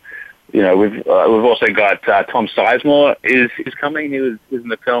coming, and we've also got Tom Sizemore is coming. He was in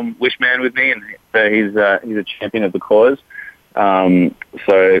the film Wishman with me, and so he's a champion of the cause.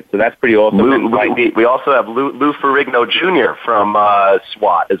 So that's pretty awesome. We also have Lou Ferrigno Jr. from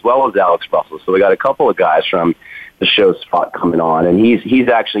SWAT, as well as Alex Russell. So we got a couple of guys from the show SWAT coming on, and he's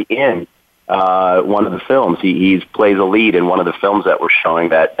actually in one of the films. He plays a lead in one of the films that we're showing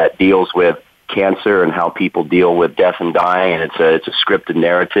that deals with cancer and how people deal with death and dying, and it's a scripted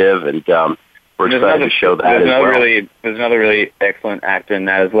narrative, and we're excited to show that as well. There's another really excellent actor in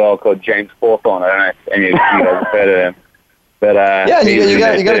that as well called James Hawthorne. I don't know if any of you guys have heard of him. But, you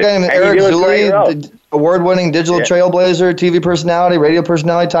got a guy named Eric Zuley, award-winning digital trailblazer, TV personality, radio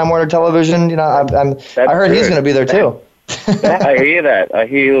personality, Time Warner Television. I heard he's going to be there too. I hear that. I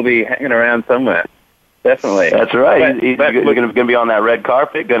hear he'll be hanging around somewhere. Definitely. That's right. He's going to be on that red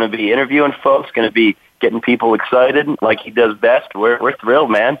carpet, going to be interviewing folks, going to be getting people excited like he does best. We're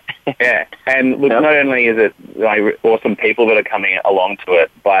thrilled, man. Yeah, and look, not only is it awesome people that are coming along to it,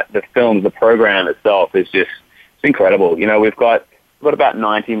 but the program itself is just incredible. We've got about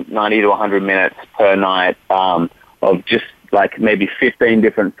 90 to 100 minutes per night of just like maybe 15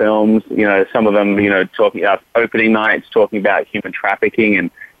 different films. Some of them, talking about opening nights, talking about human trafficking and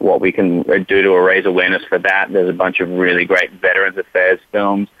what we can do to raise awareness for that. There's a bunch of really great Veterans Affairs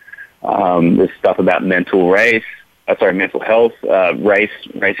films. There's stuff about mental health,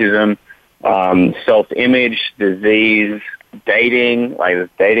 racism, self-image, disease, dating, like there's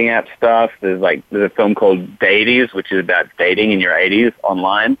dating app stuff. There's a film called Dadies, which is about dating in your 80s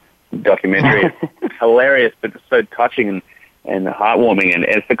online documentary. It's hilarious, but it's so touching and heartwarming, and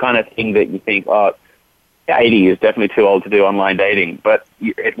it's the kind of thing that you think, 80 is definitely too old to do online dating, but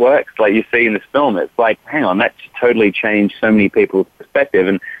it works. Like you see in this film, it's like, hang on, that's totally changed so many people's perspective,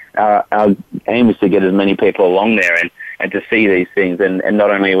 and our aim is to get as many people along there and to see these things, and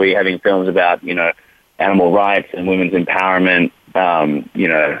not only are we having films about, animal rights and women's empowerment,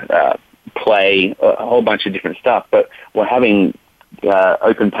 play, a whole bunch of different stuff, but we're having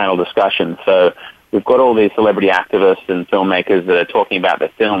open panel discussions. So we've got all these celebrity activists and filmmakers that are talking about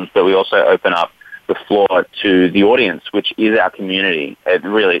their films, but we also open up the floor to the audience, which is our community. It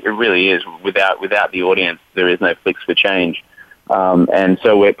really is. Without the audience, there is no Flicks for Change. And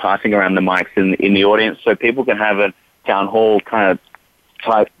so we're passing around the mics in the audience so people can have a town hall kind of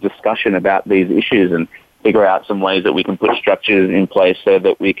type discussion about these issues and figure out some ways that we can put structures in place so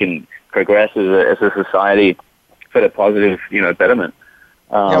that we can progress as a society for the positive, betterment.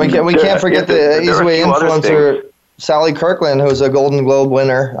 We can't forget the Easyway influencer Sally Kirkland, who's a Golden Globe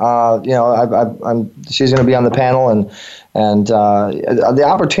winner. She's going to be on the panel, and the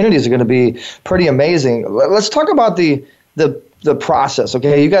opportunities are going to be pretty amazing. Let's talk about the process.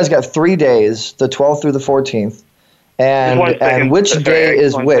 Okay, you guys got 3 days, the 12th through the 14th. And which day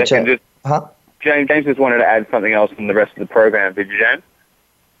is which? James just wanted to add something else in the rest of the program. Did you, James?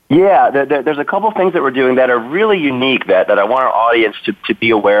 Yeah, there's a couple things that we're doing that are really unique that I want our audience to be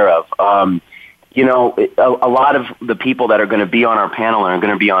aware of. A lot of the people that are going to be on our panel and are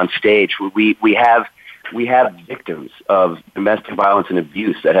going to be on stage, we have victims of domestic violence and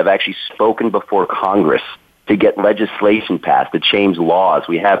abuse that have actually spoken before Congress to get legislation passed to change laws.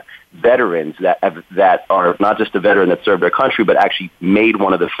 We have veterans that are not just a veteran that served their country, but actually made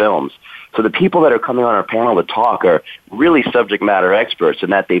one of the films. So the people that are coming on our panel to talk are really subject matter experts in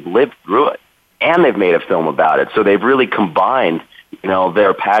that they've lived through it and they've made a film about it. So they've really combined,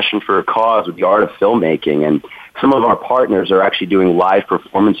 their passion for a cause with the art of filmmaking. And some of our partners are actually doing live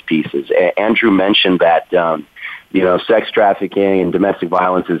performance pieces. Andrew mentioned that, sex trafficking and domestic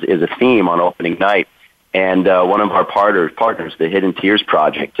violence is a theme on opening night. And one of our partners, the Hidden Tears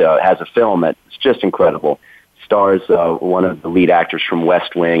Project, has a film that's just incredible. Stars one of the lead actors from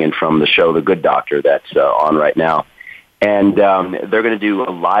West Wing and from the show The Good Doctor that's on right now. And they're going to do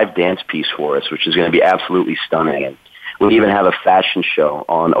a live dance piece for us, which is going to be absolutely stunning. And we even have a fashion show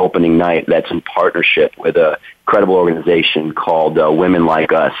on opening night that's in partnership with a credible organization called Women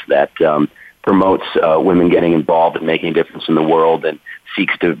Like Us that promotes women getting involved and making a difference in the world and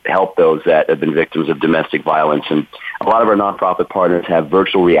seeks to help those that have been victims of domestic violence. And a lot of our nonprofit partners have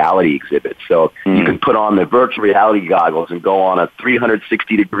virtual reality exhibits. So you can put on the virtual reality goggles and go on a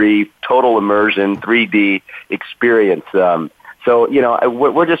 360-degree total immersion 3D experience. So, you know,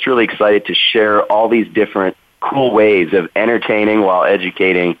 we're just really excited to share all these different cool ways of entertaining while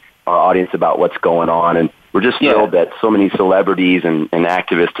educating our audience about what's going on. And we're just thrilled that so many celebrities and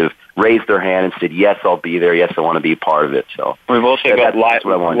activists have raised their hand and said, yes, I'll be there. Yes, I want to be a part of it. So we've also got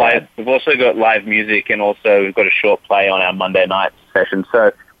live music, and also we've got a short play on our Monday night session.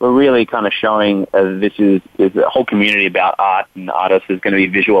 So we're really kind of showing this is a whole community about art, and artists. There's going to be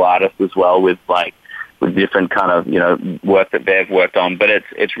visual artists as well with different kind of, you know, work that they've worked on. But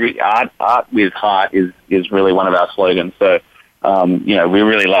it's really art with heart is really one of our slogans. So you know, we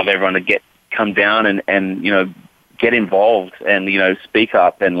really love everyone to come down and you know, get involved and, you know, speak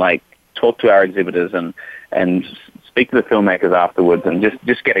up and like talk to our exhibitors and speak to the filmmakers afterwards and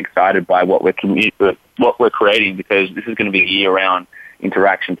just get excited by what we're creating, because this is going to be year-round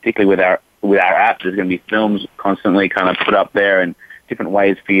interaction, particularly with our app. There's going to be films constantly kind of put up there and different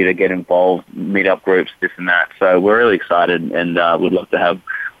ways for you to get involved, meet up groups, this and that. So we're really excited, and we'd love to have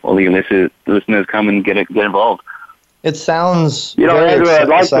all the listeners come and get involved. It sounds, you know, Andrew, I'd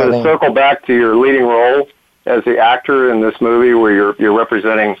like to circle back to your leading role as the actor in this movie, where you're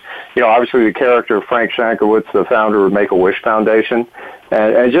representing, you know, obviously the character of Frank Shankowitz, the founder of Make-A-Wish Foundation.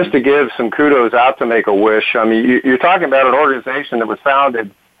 And just to give some kudos out to Make-A-Wish, I mean, you're talking about an organization that was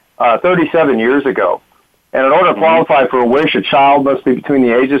founded 37 years ago. And in order to qualify for a wish, a child must be between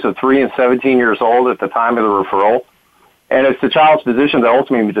the ages of 3 and 17 years old at the time of the referral. And it's the child's physician that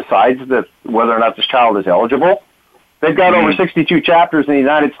ultimately decides that whether or not this child is eligible. They've got over 62 chapters in the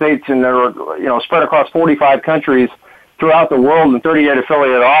United States, and they're, you know, spread across 45 countries throughout the world and 38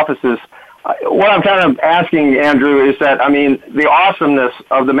 affiliated offices. What I'm kind of asking, Andrew, is that, I mean, the awesomeness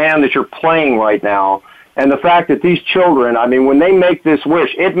of the man that you're playing right now, and the fact that these children, I mean, when they make this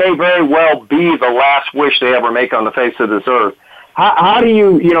wish, it may very well be the last wish they ever make on the face of this earth. How do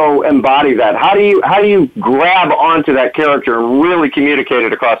you, you know, embody that? How do you grab onto that character and really communicate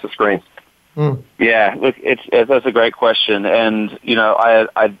it across the screen? Yeah, look, that's a great question, and you know,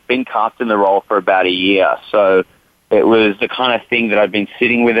 I'd been cast in the role for about a year, so it was the kind of thing that I've been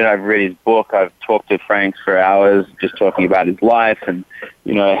sitting with it. I've read his book. I've talked to Frank for hours, just talking about his life and,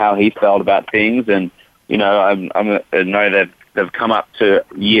 you know, how he felt about things, and you know, I know that they've come up to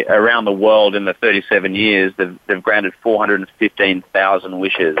around the world in the 37 years. They've granted 415,000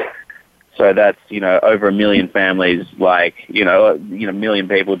 wishes. So that's, you know, over 1 million families, like, you know, 1 million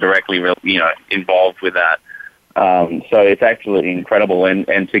people directly, you know, involved with that. So it's absolutely incredible,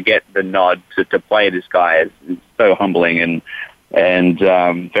 and to get the nod to play this guy is so humbling and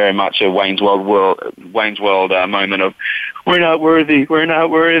very much a Wayne's World moment of we're not worthy.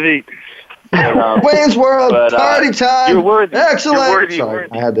 Wayne's World, party time. You're worthy. Excellent. You're worthy. Sorry,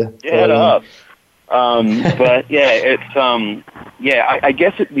 I had to get up. But yeah, it's I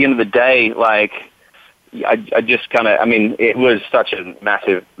guess at the end of the day, like, I just kind of, I mean, it was such a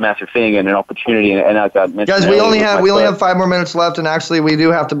massive thing and an opportunity. And as I mentioned, guys, we only have 5 more minutes left, and actually we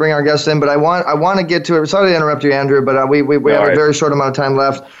do have to bring our guests in. But I want to get to it. Sorry to interrupt you, Andrew, but we have a very short amount of time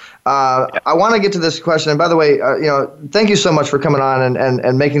left. I want to get to this question. And by the way, you know, thank you so much for coming on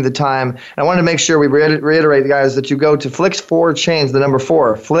and making the time. And I wanted to make sure we reiterate, guys, that you go to Flix4Change, the number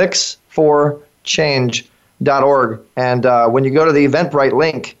 4, Flix4Change.org. And when you go to the Eventbrite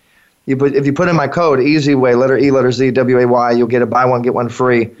link, if you put in my code, EasyWay, letter E, letter Z, WAY, you'll get a buy one, get one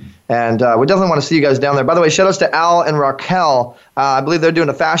free. And we definitely want to see you guys down there. By the way, shout outs to Al and Raquel. I believe they're doing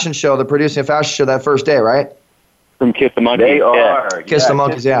a fashion show. They're producing a fashion show that first day, right? From Kiss the Monkeys. They are. Kiss the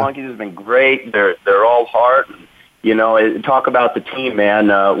Monkeys, Kiss the Monkeys has been great. They're all heart. You know, talk about the team, man.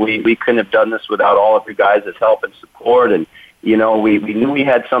 We couldn't have done this without all of you guys' help and support. And, you know, we knew we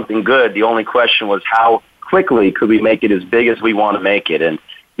had something good. The only question was how quickly could we make it as big as we want to make it. And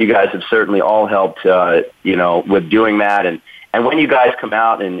you guys have certainly all helped, you know, with doing that. And when you guys come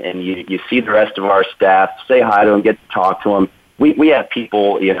out and you see the rest of our staff, say hi to them, get to talk to them. We have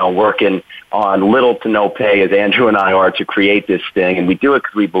people, you know, working on little to no pay, as Andrew and I are, to create this thing, and we do it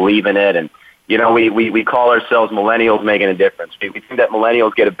because we believe in it. And, you know, we call ourselves millennials making a difference. We think that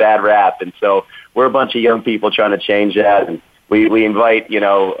millennials get a bad rap, and so we're a bunch of young people trying to change that. And we invite, you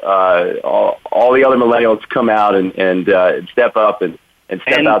know, all the other millennials to come out and step up and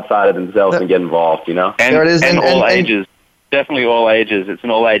step outside of themselves and get involved, you know? And all ages. definitely all ages. It's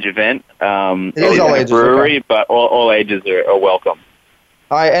an all-age event. It is all ages. Brewery, okay. But all ages are welcome.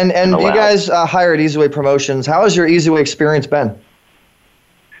 All right, and you guys hired Easyway Promotions. How has your Easyway experience been?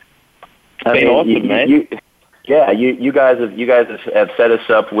 I mean, awesome, man. You guys have set us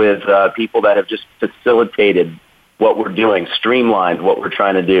up with people that have just facilitated what we're doing, streamlined what we're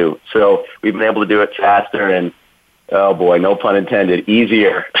trying to do. So we've been able to do it faster and, oh boy, no pun intended,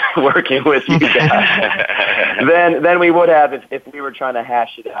 easier working with you guys than we would have if we were trying to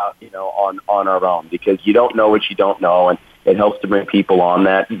hash it out, on our own, because you don't know what you don't know, and it helps to bring people on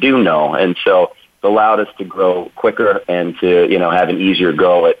that do know. And so it's allowed us to grow quicker and to, have an easier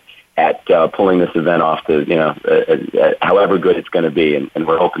go at pulling this event off to, however good it's going to be. And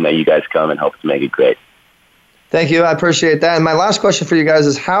we're hoping that you guys come and help to make it great. Thank you. I appreciate that. And my last question for you guys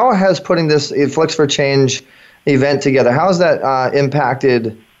is, how has putting this Flicks for Change event together, how has that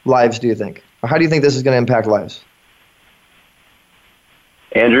impacted lives, do you think? Or how do you think this is going to impact lives?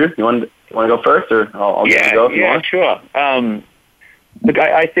 Andrew, you want to go first, or I'll get to go if you want? Sure. Look,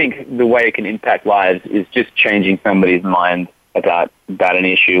 I think the way it can impact lives is just changing somebody's mind about an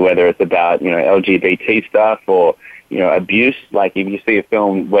issue, whether it's about, LGBT stuff or, abuse. Like if you see a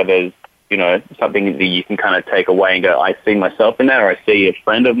film where there's, something that you can kind of take away and go, I see myself in that, or I see a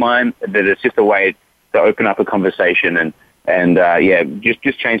friend of mine, that it's just a way to open up a conversation and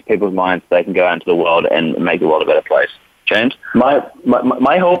just change people's minds so they can go out into the world and make the world a better place. James?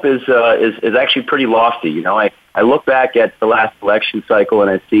 My hope is actually pretty lofty. I look back at the last election cycle and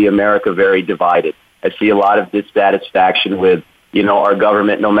I see America very divided. I see a lot of dissatisfaction with, our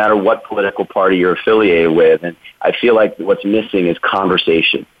government, no matter what political party you're affiliated with. And I feel like what's missing is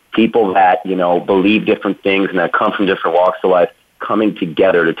conversation. People that, believe different things and that come from different walks of life coming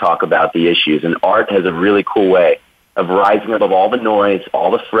together to talk about the issues. And art has a really cool way of rising above all the noise,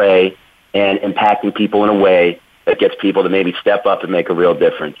 all the fray, and impacting people in a way that gets people to maybe step up and make a real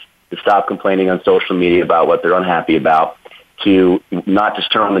difference, to stop complaining on social media about what they're unhappy about, to not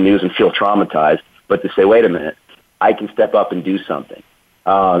just turn on the news and feel traumatized, but to say, wait a minute, I can step up and do something.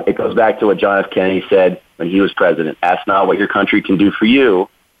 It goes back to what John F. Kennedy said when he was president. Ask not what your country can do for you,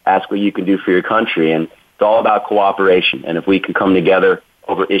 ask what you can do for your country. And it's all about cooperation. And if we can come together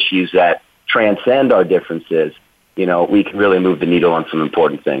over issues that transcend our differences, we can really move the needle on some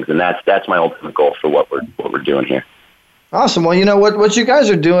important things. And that's my ultimate goal for what we're doing here. Awesome. Well, what you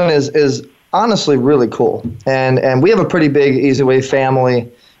guys are doing is honestly really cool. And we have a pretty big Easyway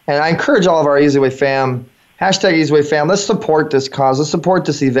family. And I encourage all of our Easyway fam, #Easyway fam, let's support this cause. Let's support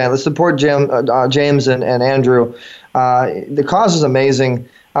this event. Let's support James and Andrew. The cause is amazing.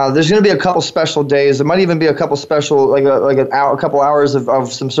 There's going to be a couple special days. There might even be a couple special, a couple hours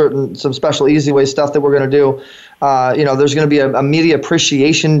of some special Easyway stuff that we're going to do. There's going to be a media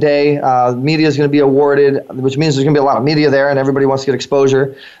appreciation day. Media is going to be awarded, which means there's going to be a lot of media there, and everybody wants to get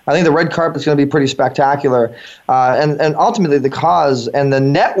exposure. I think the red carpet is going to be pretty spectacular, and ultimately the cause and the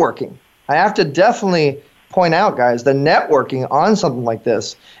networking. I have to definitely point out, guys, the networking on something like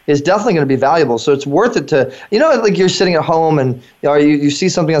this is definitely going to be valuable. So it's worth it to, like you're sitting at home and you see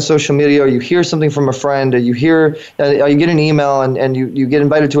something on social media, or you hear something from a friend, or you hear, or you get an email and you get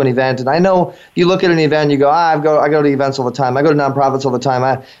invited to an event. And I know you look at an event and you go, I go to events all the time. I go to nonprofits all the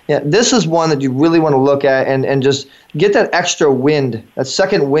time. This is one that you really want to look at and just get that extra wind, that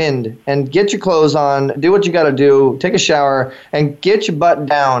second wind, and get your clothes on, do what you got to do, take a shower, and get your butt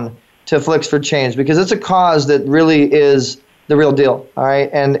down to Flicks for Change, because it's a cause that really is the real deal, all right?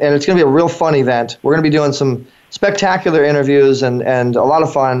 And it's going to be a real fun event. We're going to be doing some spectacular interviews and a lot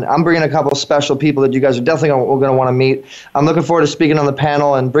of fun. I'm bringing a couple of special people that you guys are definitely going to want to meet. I'm looking forward to speaking on the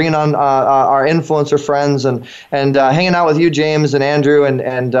panel and bringing on our influencer friends and hanging out with you, James and Andrew,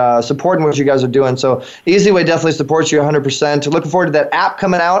 and supporting what you guys are doing. So Easyway definitely supports you 100%. Looking forward to that app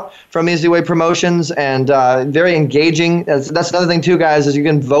coming out from Easyway Promotions, and very engaging. That's another thing too, guys, is you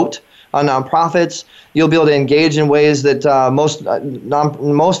can vote on nonprofits. You'll be able to engage in ways that most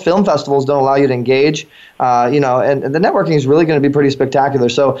film festivals don't allow you to engage. And the networking is really going to be pretty spectacular.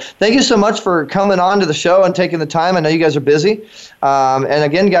 So thank you so much for coming on to the show and taking the time. I know you guys are busy. And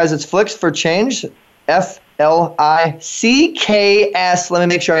again, guys, it's Flicks for Change, FLICKS. Let me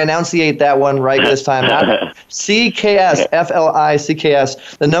make sure I enunciate that one right this time. Not CKS,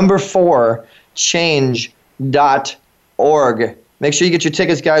 FLICKS, the number 4, change.org. Make sure you get your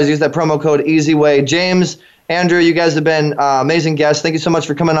tickets, guys. Use that promo code EasyWay. James, Andrew, you guys have been amazing guests. Thank you so much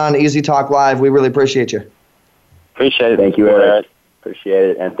for coming on Easy Talk Live. We really appreciate you. Appreciate it. Thank you, Eric.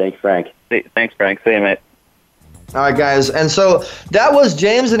 Appreciate it. And thanks, Frank. Thanks, Frank. See you, mate. All right, guys. And so that was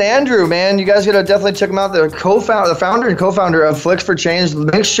James and Andrew, man. You guys got to definitely check them out. They're the founder and co-founder of Flicks for Change.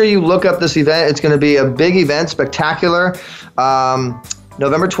 Make sure you look up this event. It's going to be a big event, spectacular.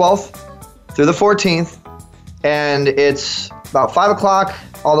 November 12th through the 14th. And it's about 5 o'clock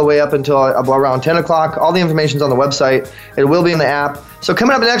all the way up until around 10 o'clock. All the information's on the website. It will be in the app. So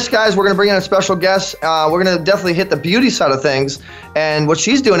coming up next, guys, we're going to bring in a special guest. We're going to definitely hit the beauty side of things. And what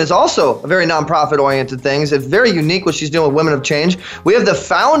she's doing is also a very nonprofit-oriented things. It's very unique what she's doing with Women of Change. We have the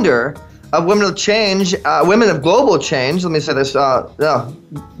founder of Women of Change, Women of Global Change. Let me say this.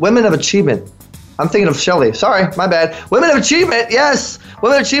 Women of Achievement. I'm thinking of Shelley. Sorry, my bad. Women of Achievement, yes.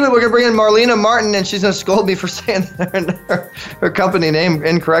 Women of Achievement, we're going to bring in Marlena Martin, and she's going to scold me for saying her company name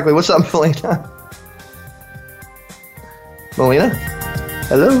incorrectly. What's up, Melina? Melina?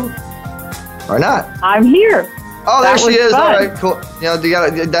 Hello? Or not? I'm here. Oh, there she is. Fun. All right, cool. You know,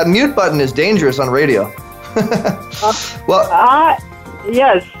 that mute button is dangerous on radio.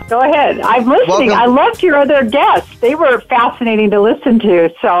 Yes, go ahead. I'm listening. Welcome. I loved your other guests. They were fascinating to listen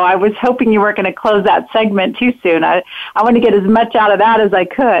to. So I was hoping you weren't going to close that segment too soon. I wanted to get as much out of that as I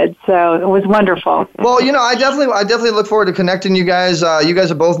could. So it was wonderful. Well, you know, I definitely look forward to connecting you guys. You guys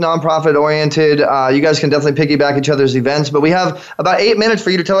are both nonprofit oriented. You guys can definitely piggyback each other's events. But we have about 8 minutes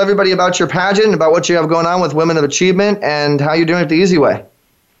for you to tell everybody about your pageant, about what you have going on with Women of Achievement, and how you're doing it the easy way.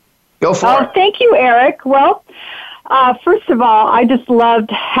 Go for it. Thank you, Eric. Well, first of all, I just loved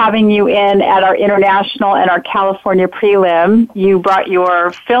having you in at our international and our California prelim. You brought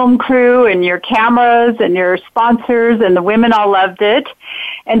your film crew and your cameras and your sponsors, and the women all loved it.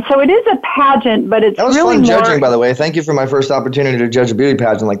 And so it is a pageant, but it's really more... That was fun judging, by the way. Thank you for my first opportunity to judge a beauty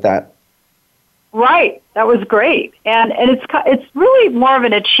pageant like that. Right. That was great. And it's really more of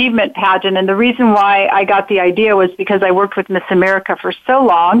an achievement pageant. And the reason why I got the idea was because I worked with Miss America for so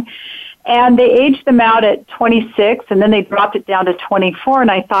long. And they aged them out at 26, and then they dropped it down to 24. And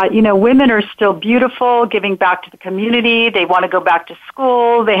I thought, you know, women are still beautiful, giving back to the community. They want to go back to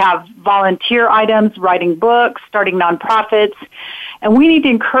school. They have volunteer items, writing books, starting nonprofits. And we need to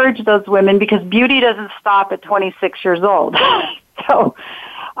encourage those women because beauty doesn't stop at 26 years old. So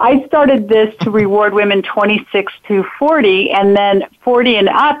I started this to reward women 26 to 40, and then 40 and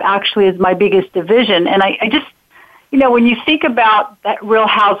up actually is my biggest division. And I just... You know, when you think about that Real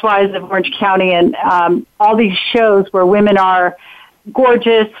Housewives of Orange County and all these shows where women are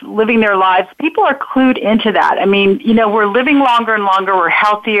gorgeous, living their lives, people are clued into that. I mean, you know, we're living longer and longer, we're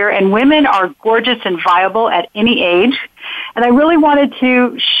healthier, and women are gorgeous and viable at any age. And I really wanted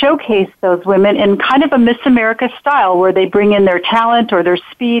to showcase those women in kind of a Miss America style where they bring in their talent or their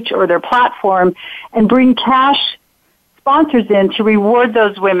speech or their platform and bring cash sponsors in to reward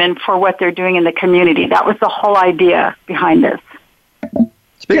those women for what they're doing in the community. That was the whole idea behind this.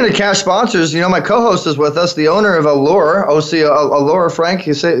 Speaking of cash sponsors, you know, my co-host is with us, the owner of Allure, Allure. Frank,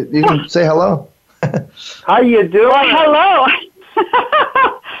 you can say hello. How you doing? Well, hello.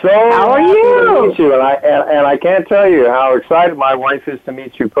 So how are you? To meet you, and I can't tell you how excited my wife is to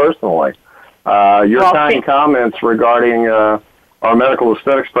meet you personally. Your kind comments regarding our medical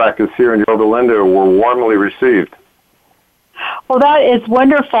aesthetics practice here in Yorba Linda were warmly received. Well, that is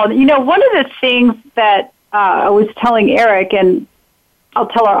wonderful. You know, one of the things that I was telling Eric, and I'll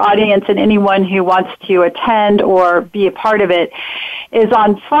tell our audience and anyone who wants to attend or be a part of it, is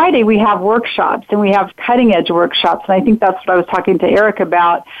on Friday we have workshops, and we have cutting-edge workshops, and I think that's what I was talking to Eric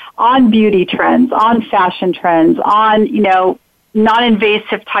about, on beauty trends, on fashion trends, on, you know,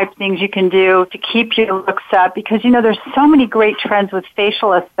 non-invasive type things you can do to keep your looks up, because, you know, there's so many great trends with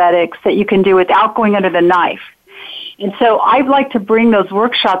facial aesthetics that you can do without going under the knife. And so I'd like to bring those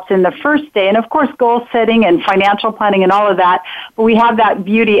workshops in the first day, and of course goal setting and financial planning and all of that, but we have that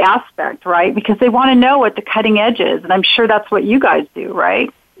beauty aspect, right? Because they want to know what the cutting edge is, and I'm sure that's what you guys do,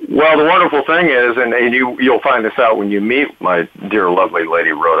 right? Well, the wonderful thing is, and you'll find this out when you meet my dear, lovely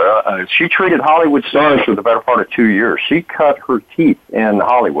lady, Rhoda, she treated Hollywood stars for the better part of 2 years. She cut her teeth in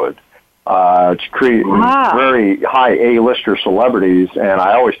Hollywood to create very high A-lister celebrities, and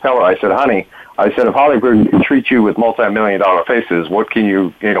I always tell her, I said, honey, if Hollywood can treat you with multi-million-dollar faces, what's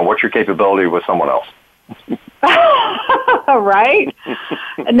your capability with someone else? Right?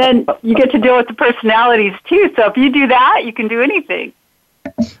 And then you get to deal with the personalities, too. So if you do that, you can do anything.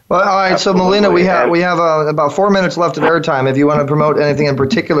 Well, all right. So, Melina, we have about 4 minutes left of airtime. If you want to promote anything in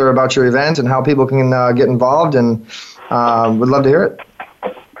particular about your event and how people can get involved, and would love to hear it.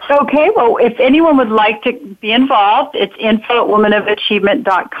 Okay, well, if anyone would like to be involved, it's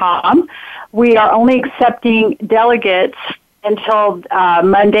info@womenofachievement.com. We are only accepting delegates until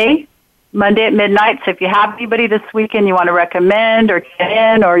Monday, Monday at midnight. So if you have anybody this weekend you want to recommend or get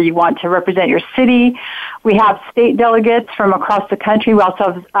in, or you want to represent your city, we have state delegates from across the country. We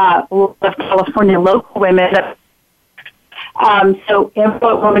also have a lot of California local women. So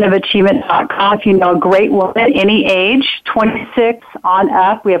info at womenofachievement.com. If you know a great woman, any age, 26 on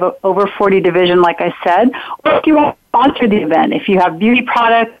up. We have a over 40 division, like I said. Or if you want to sponsor the event, if you have beauty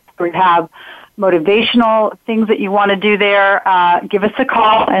products or you have motivational things that you want to do there, give us a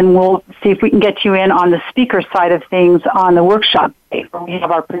call and we'll see if we can get you in on the speaker side of things on the workshop day where we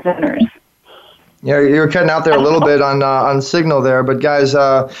have our presenters. Yeah, you're cutting out there a little bit on signal there, but guys,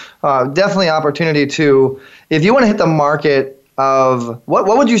 definitely opportunity to, if you want to hit the market of, what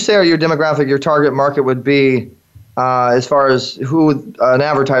would you say are your demographic, your target market would be as far as who an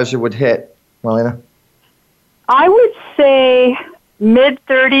advertiser would hit, Marlena? I would say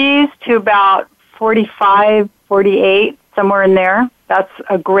mid-30s to about 45, 48, somewhere in there. That's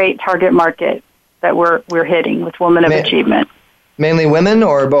a great target market that we're hitting with Women of Achievement. Mainly women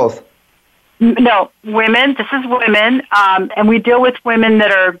or both? No, women. This is women. And we deal with women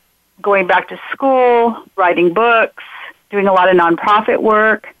that are going back to school, writing books, doing a lot of nonprofit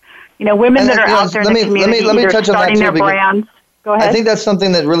work. You know, women that are out there in the community, let me touch on starting that too, their brands. Go ahead. I think that's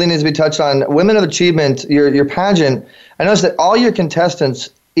something that really needs to be touched on. Women of Achievement, your pageant, I noticed that all your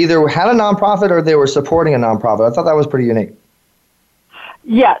contestants either had a nonprofit or they were supporting a nonprofit. I thought that was pretty unique.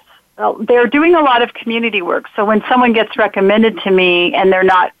 Yes. They're doing a lot of community work. So when someone gets recommended to me and they're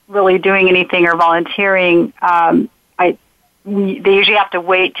not really doing anything or volunteering, they usually have to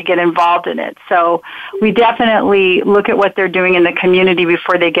wait to get involved in it. So we definitely look at what they're doing in the community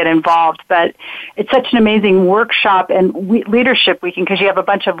before they get involved. But it's such an amazing workshop and leadership weekend because you have a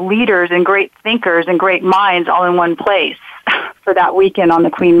bunch of leaders and great thinkers and great minds all in one place for that weekend on the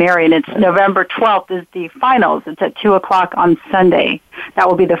Queen Mary. And it's November 12th is the finals. It's at 2 o'clock on Sunday. That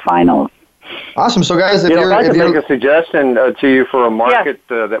will be the finals. Awesome. So guys, if I can make a suggestion to you for a market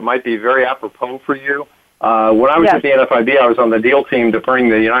that might be very apropos for you. When I was at the NFIB, I was on the deal team to bring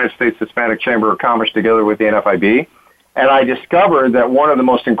the United States Hispanic Chamber of Commerce together with the NFIB. And I discovered that one of the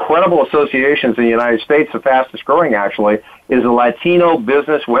most incredible associations in the United States, the fastest growing actually, is the Latino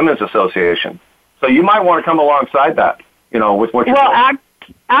Business Women's Association. So you might want to come alongside that, with what you're doing.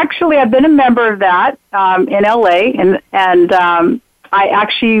 Actually, I've been a member of that in LA, and I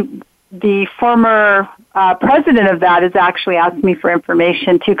actually, the former president of that has actually asked me for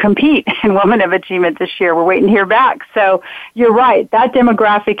information to compete in Women of Achievement this year. We're waiting to hear back. So you're right. That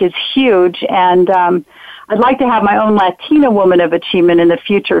demographic is huge, and I'd like to have my own Latina Woman of Achievement in the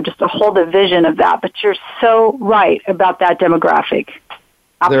future, just to hold a vision of that. But you're so right about that demographic.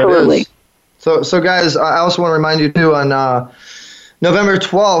 Absolutely. So guys, I also want to remind you too, on November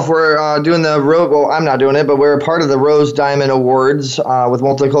 12th, we're doing the I'm not doing it, but we're a part of the Rose Diamond Awards with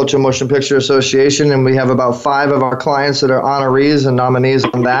Multicultural Motion Picture Association, and we have about 5 of our clients that are honorees and nominees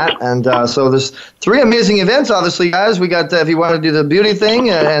on that. And so there's 3 amazing events, obviously, guys. We got, if you want to do the beauty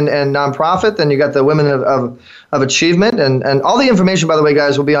thing and nonprofit, then you got the Women of Achievement. And all the information, by the way,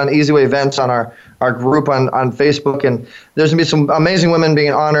 guys, will be on EasyWay Events on our group on Facebook. And there's going to be some amazing women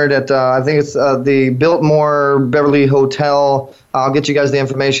being honored at, I think it's the Biltmore Beverly Hotel. I'll get you guys the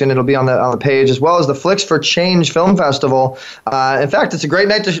information. It'll be on the page, as well as the Flicks for Change Film Festival. In fact, it's a great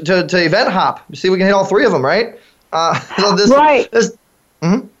night to event hop. See, we can hit all 3 of them, right? Right.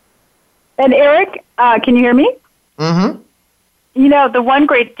 Mm-hmm. And Eric, can you hear me? Mm-hmm. The one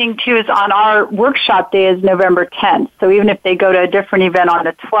great thing, too, is on our workshop day is November 10th. So even if they go to a different event on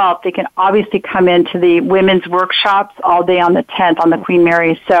the 12th, they can obviously come into the women's workshops all day on the 10th on the Queen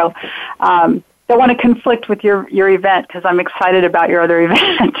Mary. So don't want to conflict with your event because I'm excited about your other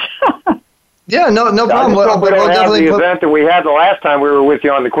event. Yeah, no problem. We don't have the event that we had the last time we were with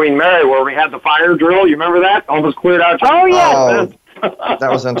you on the Queen Mary where we had the fire drill. You remember that? Almost cleared out. Oh, yes. That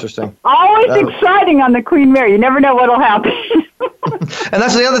was interesting. Always exciting on the Queen Mary. You never know what'll happen. And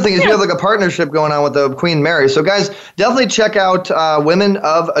that's the other thing is you have like a partnership going on with the Queen Mary. So guys, definitely check out Women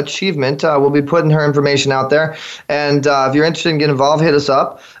of Achievement. We'll be putting her information out there. And if you're interested in getting involved, hit us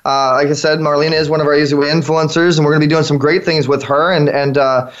up. Like I said, Marlena is one of our EasyWay influencers, and we're going to be doing some great things with her. And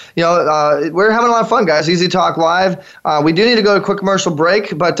we're having a lot of fun, guys. Easy Talk Live. We do need to go to a quick commercial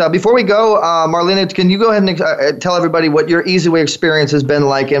break. But before we go, Marlena, can you go ahead and tell everybody what your EasyWay experience has been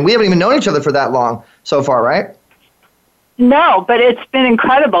like? And we haven't even known each other for that long so far, right? No, but it's been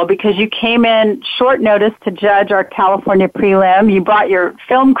incredible because you came in short notice to judge our California prelim. You brought your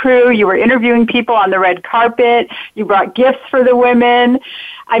film crew. You were interviewing people on the red carpet. You brought gifts for the women.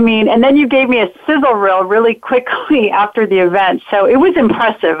 And then you gave me a sizzle reel really quickly after the event. So it was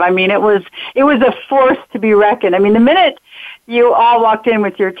impressive. It was a force to be reckoned. The minute you all walked in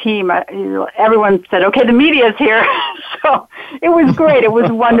with your team, everyone said, okay, the media's here. So it was great. It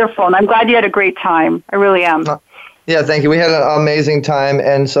was wonderful. And I'm glad you had a great time. I really am. Yeah, thank you. We had an amazing time.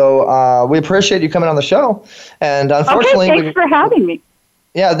 And so we appreciate you coming on the show. And unfortunately, thanks for having me.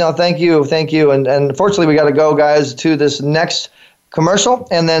 Yeah, no, thank you. Thank you. And unfortunately, we got to go, guys, to this next commercial.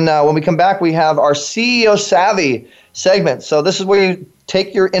 And then when we come back, we have our CEO Savvy segment. So this is where you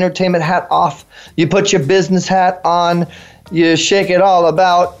take your entertainment hat off. You put your business hat on. You shake it all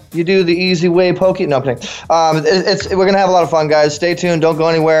about. You do the easy way pokey. No, I'm kidding. We're going to have a lot of fun, guys. Stay tuned. Don't go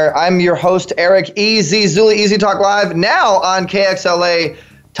anywhere. I'm your host, Eric E.Z. Zuli, Easy Talk Live, now on KXLA,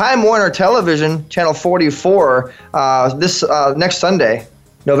 Time Warner Television, Channel 44, this next Sunday,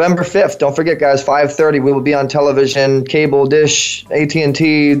 November 5th. Don't forget, guys, 5:30. We will be on television, cable, dish,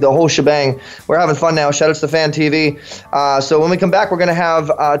 AT&T, the whole shebang. We're having fun now. Shout out to Fan TV. So when we come back, we're going to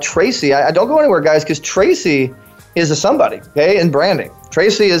have Tracy. I don't go anywhere, guys, because Tracy is a somebody, okay, in branding.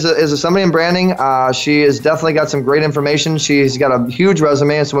 Tracy is a somebody in branding. She has definitely got some great information. She's got a huge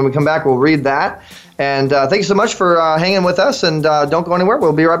resume, and so when we come back, we'll read that. And thank you so much for hanging with us, and don't go anywhere.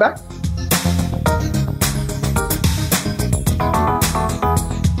 We'll be right back.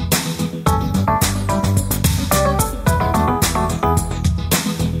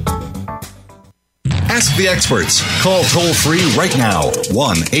 Ask the experts. Call toll free right now.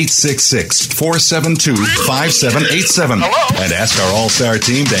 1-866-472-5787. And ask our All-Star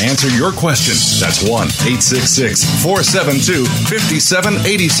team to answer your question. That's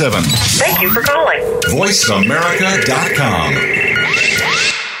 1-866-472-5787. Thank you for calling. VoiceAmerica.com.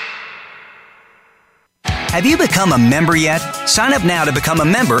 Have you become a member yet? Sign up now to become a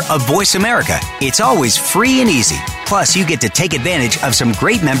member of Voice America. It's always free and easy. Plus, you get to take advantage of some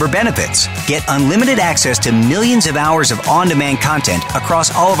great member benefits. Get unlimited access to millions of hours of on-demand content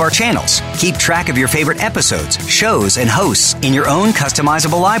across all of our channels. Keep track of your favorite episodes, shows, and hosts in your own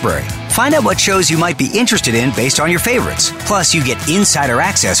customizable library. Find out what shows you might be interested in based on your favorites. Plus, you get insider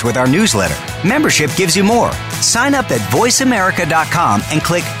access with our newsletter. Membership gives you more. Sign up at voiceamerica.com and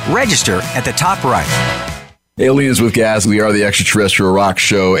click register at the top right. Aliens with Gas. We are the extraterrestrial rock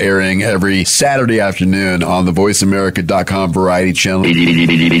show, airing every Saturday afternoon on the voiceamerica.com variety channel.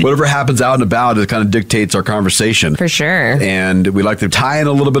 Whatever happens out and about, it kind of dictates our conversation. For sure. And we like to tie in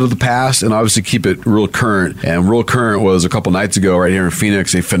a little bit of the past and obviously keep it real current. And real current was a couple nights ago right here in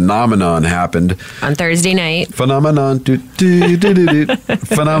Phoenix. A phenomenon happened. On Thursday night. Phenomenon.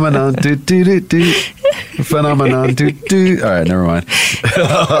 Phenomenon. Phenomenon. All right, never mind.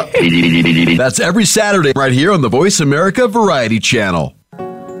 That's every Saturday right here on the Voice America Variety Channel.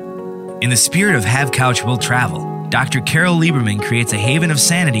 In the spirit of Have Couch Will Travel, Dr. Carol Lieberman creates a haven of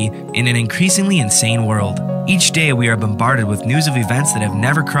sanity in an increasingly insane world. Each day we are bombarded with news of events that have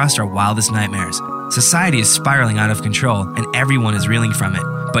never crossed our wildest nightmares. Society is spiraling out of control and everyone is reeling from it.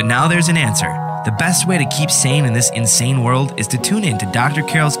 But now there's an answer. The best way to keep sane in this insane world is to tune in to Dr.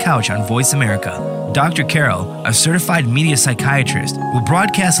 Carol's Couch on Voice America. Dr. Carol, a certified media psychiatrist, will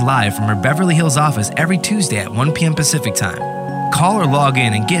broadcast live from her Beverly Hills office every Tuesday at 1 p.m. Pacific Time. Call or log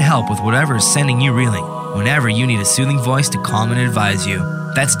in and get help with whatever is sending you reeling, whenever you need a soothing voice to calm and advise you.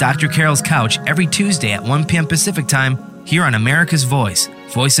 That's Dr. Carol's Couch every Tuesday at 1 p.m. Pacific Time, here on America's Voice,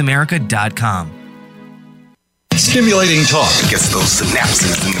 voiceamerica.com. Stimulating talk gets those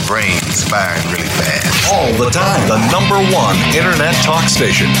synapses in the brain firing really fast. All the time. The #1 internet talk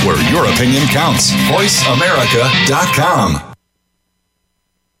station where your opinion counts. VoiceAmerica.com.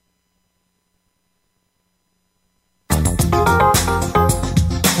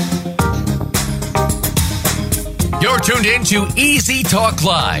 You're tuned in to Easy Talk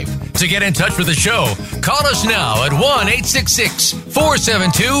Live. To get in touch with the show, call us now at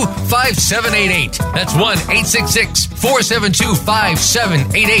 1-866-472-5788. That's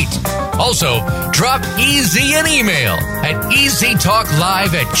 1-866-472-5788. Also, drop Easy an email at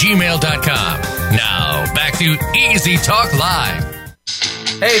easytalklive@gmail.com. Now, back to Easy Talk Live.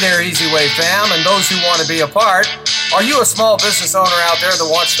 Hey there, Easy Way fam, and those who want to be a part. Are you a small business owner out there that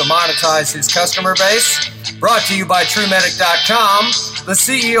wants to monetize his customer base? Brought to you by TrueMedic.com, the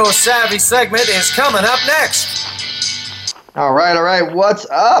CEO Savvy segment is coming up next. All right. What's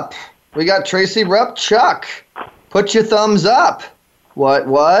up? We got Tracy Repchuk. Put your thumbs up.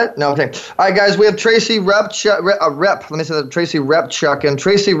 What? No, okay. All right, guys, we have Tracy Repchuk. Tracy Repchuk. And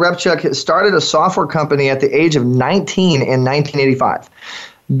Tracy Repchuk started a software company at the age of 19 in 1985.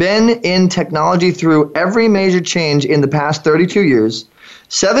 Been in technology through every major change in the past 32 years.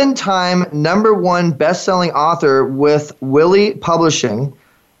 7-time #1 best-selling author with Wiley Publishing.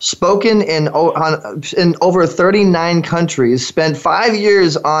 spoken in over 39 countries, spent 5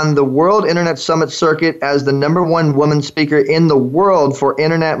 years on the World Internet Summit circuit as the #1 woman speaker in the world for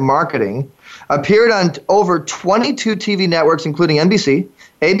internet marketing, appeared on over 22 TV networks, including NBC,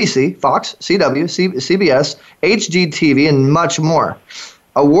 ABC, Fox, CW, CBS, HGTV, and much more.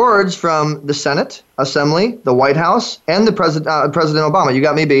 Awards from the Senate, Assembly, the White House, and the President Obama. You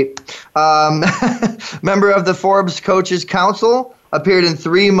got me beat. Member of the Forbes Coaches Council, appeared in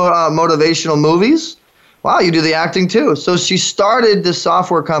 3 motivational movies. Wow, you do the acting too. So she started this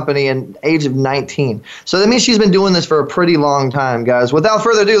software company at the age of 19. So that means she's been doing this for a pretty long time, guys. Without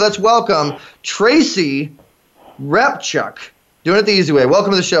further ado, let's welcome Tracy Repchuk. Doing it the easy way.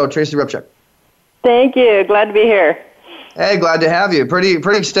 Welcome to the show, Tracy Repchuk. Thank you. Glad to be here. Hey, glad to have you. Pretty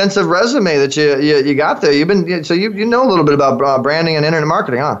extensive resume that you got there. You know a little bit about branding and internet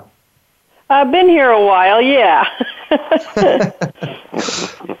marketing, huh? I've been here a while, yeah.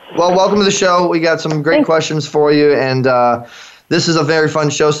 Well, welcome to the show. We got some great questions for you, and this is a very fun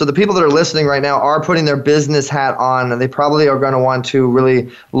show. So the people that are listening right now are putting their business hat on, and they probably are going to want to really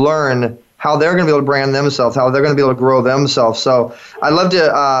learn how they're going to be able to brand themselves, how they're going to be able to grow themselves. So I'd love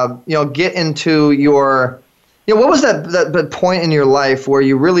to get into your, what was that point in your life where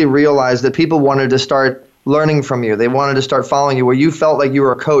you really realized that people wanted to start learning from you? They wanted to start following you, where you felt like you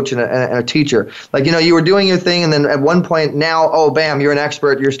were a coach and a teacher. Like, you were doing your thing, and then at one point now, oh, bam, you're an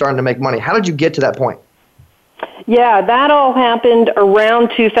expert, you're starting to make money. How did you get to that point? Yeah, that all happened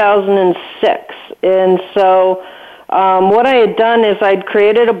around 2006. And so what I had done is I'd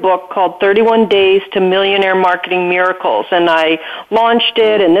created a book called 31 Days to Millionaire Marketing Miracles, and I launched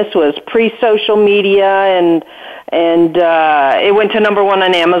it, and this was pre-social media, and it went to #1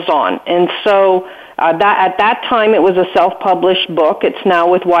 on Amazon. And so at that time, it was a self-published book. It's now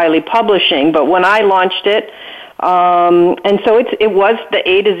with Wiley Publishing. But when I launched it, and so it was the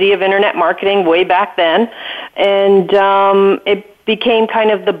A to Z of internet marketing way back then, and it became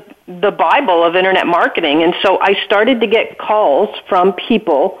kind of the Bible of internet marketing. And so I started to get calls from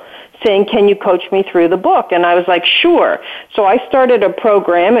people saying, "Can you coach me through the book?" And I was like, "Sure." So I started a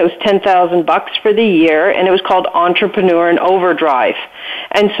program. It was $10,000 for the year, and it was called Entrepreneur in Overdrive.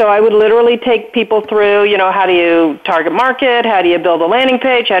 And so I would literally take people through, how do you target market? How do you build a landing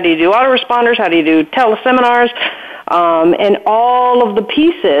page? How do you do autoresponders? How do you do teleseminars? And all of the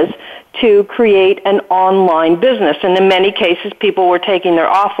pieces to create an online business. And in many cases, people were taking their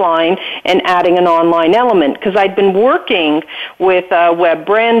offline and adding an online element, because I'd been working with web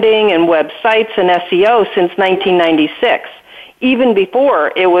branding and websites and SEO since 1996, even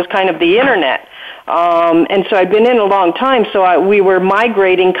before it was kind of the internet. And so I'd been in a long time, so we were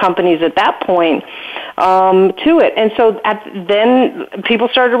migrating companies at that point to it. And so then people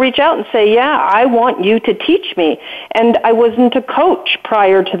started to reach out and say, "Yeah, I want you to teach me." And I wasn't a coach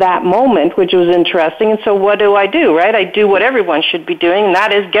prior to that moment, which was interesting. And so what do, right? I do what everyone should be doing, and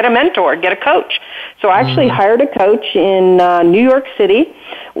that is get a mentor, get a coach. So I actually hired a coach in New York City,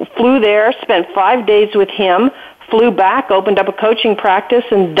 flew there, spent 5 days with him, flew back, opened up a coaching practice,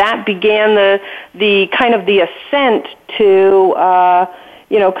 and that began the kind of the ascent to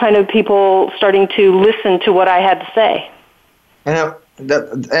kind of people starting to listen to what I had to say. And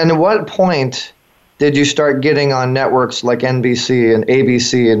at what point did you start getting on networks like NBC and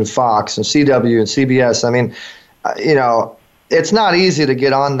ABC and Fox and CW and CBS? I mean, it's not easy to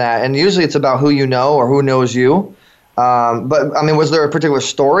get on that, and usually it's about who you know or who knows you. But I mean, was there a particular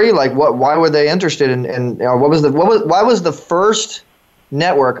story? Like, why were they interested in why was the first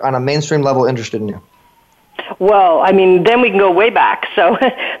network on a mainstream level interested in you? Well, I mean, then we can go way back. So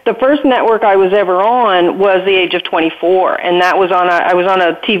the first network I was ever on was the age of 24, and that was I was on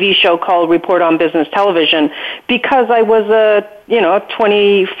a TV show called Report on Business Television, because I was a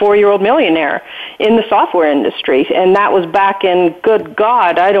 24-year-old millionaire in the software industry, and that was back in, good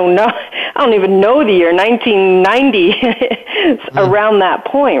God, I don't even know the year, 1990, around that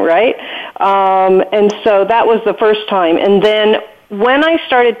point, right? And so that was the first time. And then when I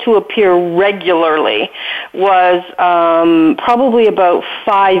started to appear regularly was probably about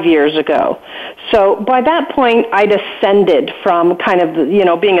 5 years ago. So by that point, I'd ascended from kind of,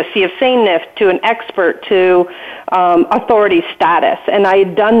 being a Sea of Saneness to an expert to authority status. And I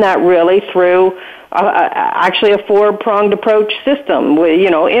had done that really through actually a 4-pronged approach system with,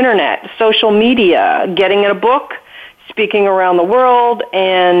 internet, social media, getting in a book, speaking around the world,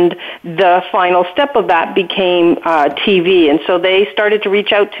 and the final step of that became TV. And so they started to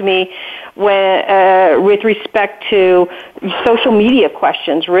reach out to me with respect to social media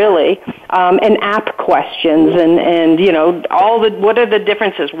questions, really, and app questions, and what are the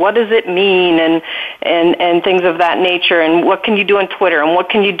differences? What does it mean? And things of that nature. And what can you do on Twitter? And what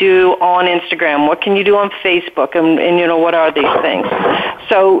can you do on Instagram? What can you do on Facebook? And what are these things?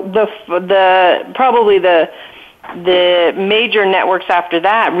 So probably the major networks after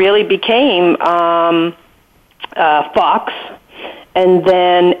that really became Fox, and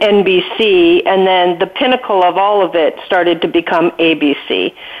then NBC, and then the pinnacle of all of it started to become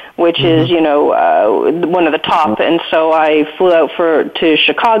ABC, which is, one of the top. And so I flew out to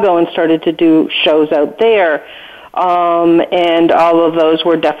Chicago and started to do shows out there. And all of those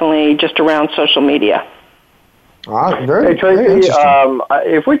were definitely just around social media. Hey, Tracy,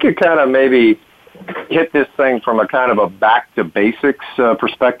 if we could kind of maybe hit this thing from a kind of a back to basics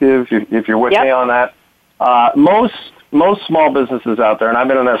perspective, if you're with me on that. Most small businesses out there, and I've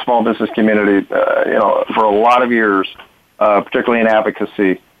been in that small business community, for a lot of years, particularly in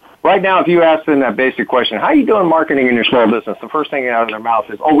advocacy. Right now, if you ask them that basic question, how are you doing marketing in your small business? The first thing out of their mouth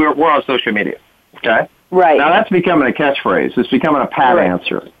is, we're on social media. Okay? Right. Now, that's becoming a catchphrase. It's becoming a pat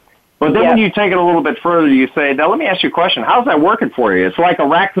answer. But then when you take it a little bit further, you say, now let me ask you a question. How's that working for you? It's like a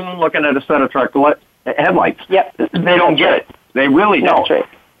raccoon looking at a set of truck headlights. Yep. They don't get it. They really don't. That's right.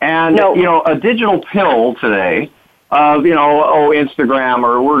 And, a digital pill today of, Instagram,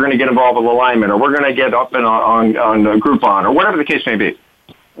 or we're going to get involved with alignment, or we're going to get up on Groupon, or whatever the case may be.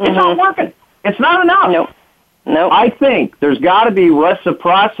 It's not working. It's not enough. No. I think there's got to be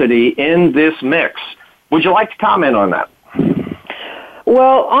reciprocity in this mix. Would you like to comment on that?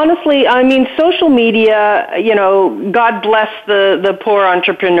 Well, honestly, I mean, social media, God bless the poor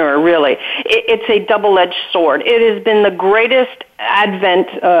entrepreneur, really. It's a double-edged sword. It has been the greatest advent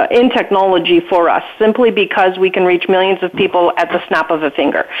in technology for us, simply because we can reach millions of people at the snap of a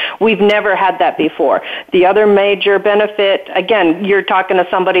finger. We've never had that before. The other major benefit, again, you're talking to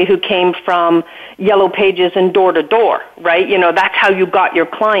somebody who came from Yellow Pages and door-to-door, right? That's how you got your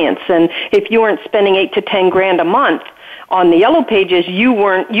clients. And if you weren't spending $8 to $10,000 a month on the Yellow Pages,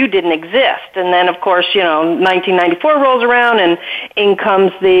 you didn't exist. And then, of course, 1994 rolls around, and in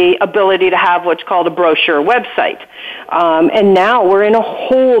comes the ability to have what's called a brochure website. And now we're in a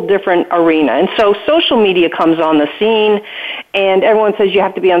whole different arena. And so social media comes on the scene, and everyone says you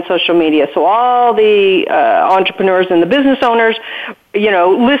have to be on social media. So all the entrepreneurs and the business owners,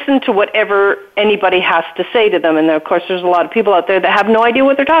 listen to whatever anybody has to say to them. And of course, there's a lot of people out there that have no idea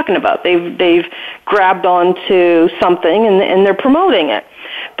what they're talking about. They've grabbed onto something and they're promoting it.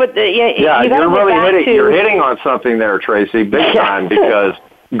 But you're hitting on something there, Tracy, big time, because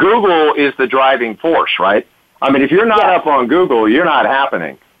Google is the driving force, right? I mean, if you're not up on Google, you're not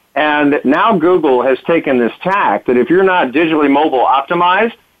happening. And now Google has taken this tack that if you're not digitally mobile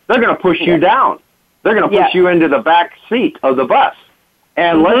optimized, they're going to push you down. They're going to push you into the back seat of the bus.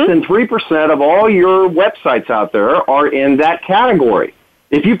 And less than 3% of all your websites out there are in that category.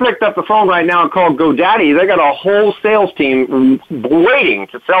 If you picked up the phone right now and called GoDaddy, they got a whole sales team waiting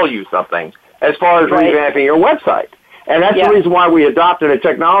to sell you something as far as revamping your website. And that's the reason why we adopted a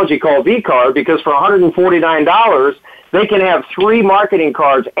technology called vCard, because for $149, they can have 3 marketing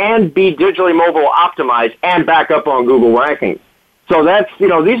cards and be digitally mobile optimized and back up on Google rankings. So that's, these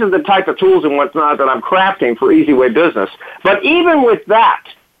are the type of tools and whatnot that I'm crafting for Easy Way Business. But even with that,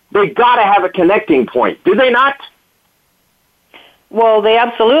 they got to have a connecting point. Do they not? Well, they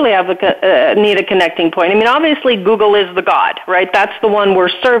absolutely have need a connecting point. I mean, obviously, Google is the god, right? That's the one we're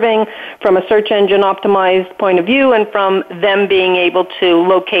serving from a search engine optimized point of view, and from them being able to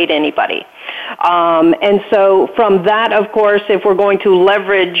locate anybody. And so from that, of course, if we're going to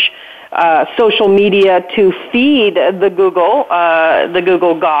leverage social media to feed the Google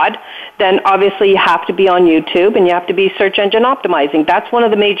god, then obviously you have to be on YouTube and you have to be search engine optimizing. That's one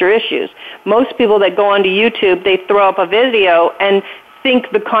of the major issues. Most people that go onto YouTube, they throw up a video and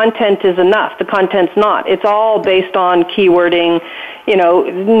think the content is enough. The content's not. It's all based on keywording,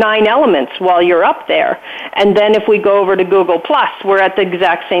 9 elements while you're up there. And then if we go over to Google Plus, we're at the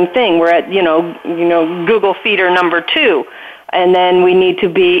exact same thing. We're at, Google feeder number 2. And then we need to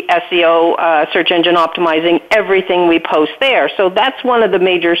be SEO, search engine optimizing everything we post there. So that's one of the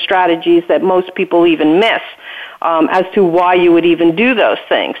major strategies that most people even miss as to why you would even do those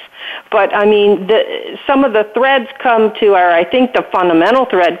things. But, I mean, some of the threads come to, or I think the fundamental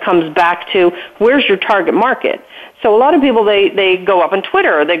thread comes back to, where's your target market? So a lot of people, they go up on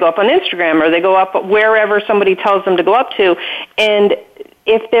Twitter, or they go up on Instagram, or they go up wherever somebody tells them to go up to, and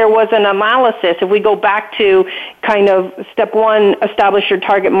if there was an analysis, if we go back to kind of step one, establish your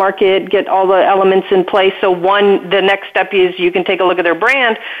target market, get all the elements in place. So the next step is you can take a look at their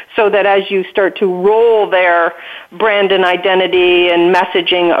brand so that as you start to roll their brand and identity and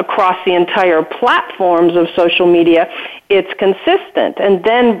messaging across the entire platforms of social media, it's consistent. And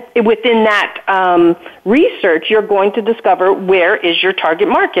then within that research, you're going to discover where is your target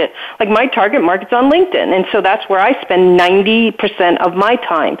market. Like my target market's on LinkedIn, and so that's where I spend 90% of my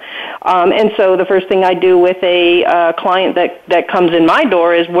time. And so the first thing I do with a client that comes in my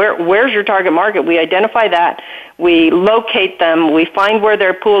door is where's your target market? We identify that. We locate them, we find where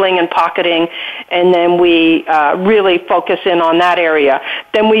they're pooling and pocketing, and then we really focus in on that area.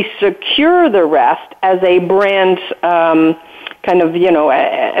 Then we secure the rest as a brand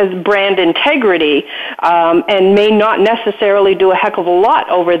as brand integrity, and may not necessarily do a heck of a lot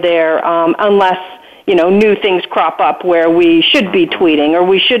over there unless new things crop up where we should be tweeting or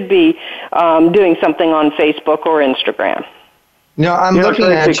we should be doing something on Facebook or Instagram. I'm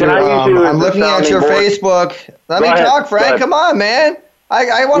looking at your Facebook. Let me talk, Frank. Come on, man.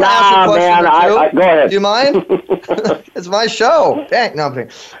 I want to ask a question or two. Go ahead. Do you mind? It's my show. Dang, no, I'm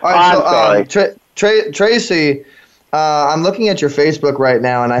kidding. All right, Tracy, I'm looking at your Facebook right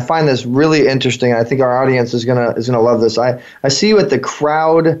now, and I find this really interesting. I think our audience is gonna love this. I see you at the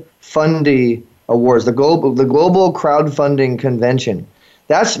Crowdfunding Awards, the Global Crowdfunding Convention.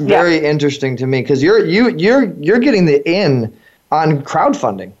 That's very interesting to me because you're getting the in on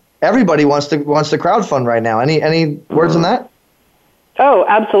crowdfunding. Everybody wants to crowdfund right now. Any words on that? Oh,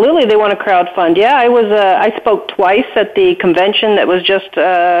 absolutely. They want to crowdfund. Yeah, I spoke twice at the convention that was just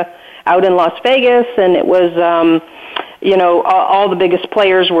out in Las Vegas, and it was all the biggest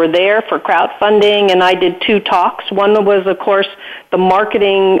players were there for crowdfunding, and I did 2 talks. One was, of course, the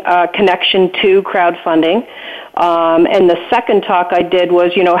marketing connection to crowdfunding. And the second talk I did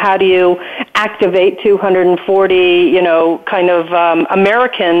was, how do you activate 240,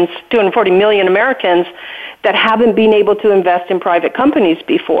 Americans, 240 million Americans that haven't been able to invest in private companies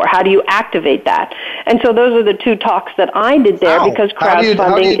before? How do you activate that? And so those are the 2 talks that I did there because crowdfunding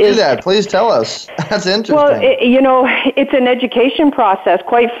how do you do that? Please tell us. That's interesting. Well, it's an education process.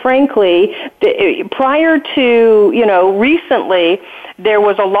 Quite frankly, prior to, recently, there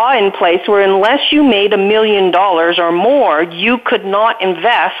was a law in place where unless you made $1 million or more, you could not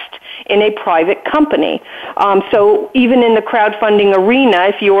invest in a private company. So even in the crowdfunding arena,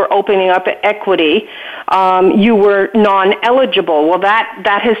 if you were opening up equity, you were non-eligible. Well,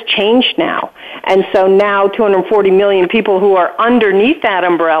 that has changed now. And so now 240 million people who are underneath that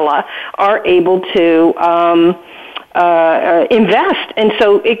umbrella are able to invest. And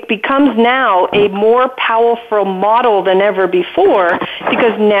so it becomes now a more powerful model than ever before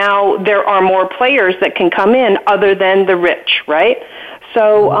because now there are more players that can come in other than the rich, right?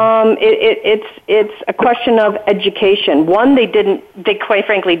 So it's a question of education. One, they quite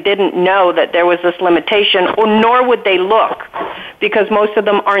frankly didn't know that there was this limitation, or nor would they look, because most of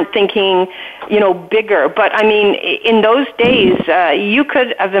them aren't thinking, bigger. But I mean, in those days, you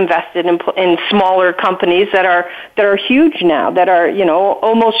could have invested in smaller companies that are huge now, that are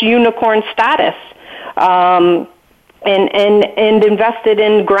almost unicorn status. And invested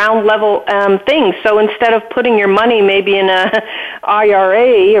in ground level things. So instead of putting your money maybe in a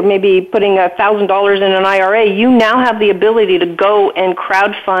IRA or maybe putting $1,000 in an IRA, you now have the ability to go and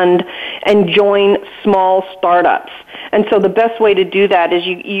crowdfund and join small startups. And so the best way to do that is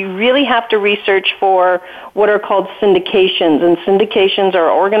you really have to research for what are called syndications. And syndications are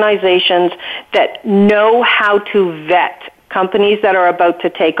organizations that know how to vet companies that are about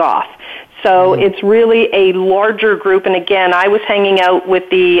to take off. So it's really a larger group, and again, I was hanging out with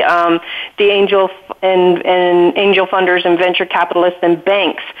the angel and angel funders and venture capitalists and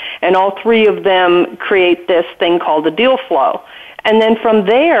banks, and all 3 of them create this thing called the deal flow. And then from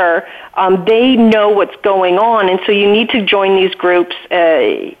there, they know what's going on, and so you need to join these groups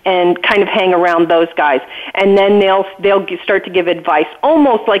and kind of hang around those guys. And then they'll start to give advice,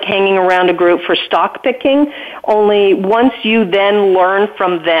 almost like hanging around a group for stock picking, only once you then learn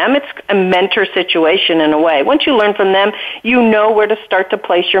from them, it's a mentor situation in a way. Once you learn from them, you know where to start to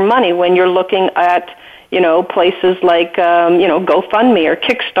place your money when you're looking at places like, GoFundMe or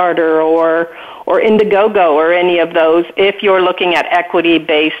Kickstarter or Indiegogo or any of those if you're looking at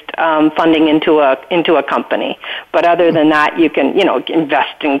equity-based funding into a company. But other than that, you can,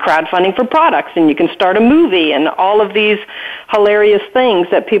 invest in crowdfunding for products, and you can start a movie and all of these hilarious things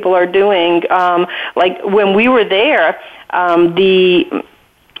that people are doing. Like when we were there,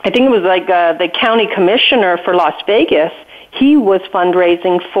 I think it was like the county commissioner for Las Vegas. He was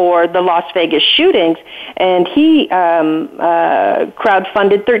fundraising for the Las Vegas shootings, and he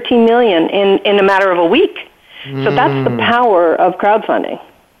crowdfunded $13 million in a matter of a week. So that's the power of crowdfunding.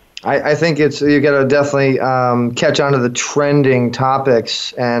 I think you got to definitely catch on to the trending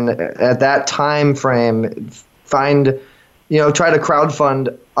topics, and at that time frame, try to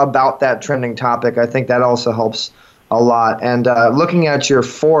crowdfund about that trending topic. I think that also helps a lot. And looking at your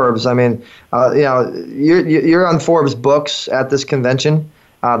Forbes, I mean, you're on Forbes books at this convention,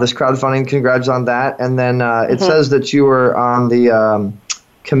 this crowdfunding. Congrats on that. And then it says that you were on the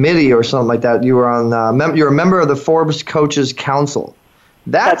committee or something like that. You were on. You're a member of the Forbes Coaches Council.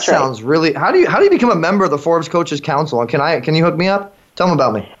 That sounds really. How do you become a member of the Forbes Coaches Council? And can you hook me up? Tell them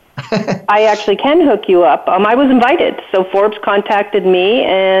about me. I actually can hook you up. I was invited, so Forbes contacted me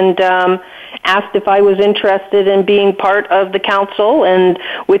and asked if I was interested in being part of the council. And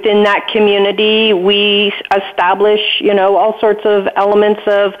within that community, we establish, all sorts of elements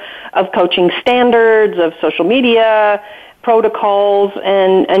of coaching standards, of social media protocols,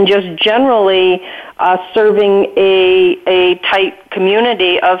 and just generally serving a tight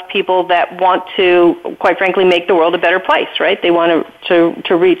community of people that want to, quite frankly, make the world a better place, right? They want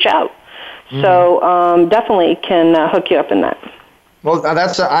to reach out. So definitely can hook you up in that. Well,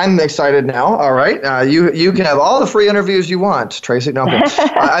 I'm excited now. All right, you can have all the free interviews you want, Tracy. No,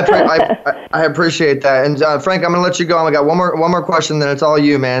 I appreciate that. And Frank, I'm going to let you go. I got one more question, then it's all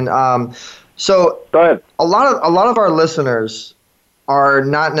you, man. So go ahead. A lot of our listeners are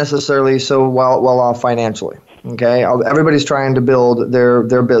not necessarily so well off financially. Okay, everybody's trying to build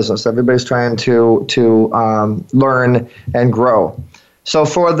their business. Everybody's trying to learn and grow. So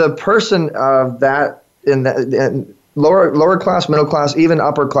for the person that in lower class, middle class, even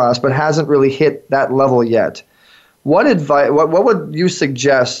upper class, but hasn't really hit that level yet, what would you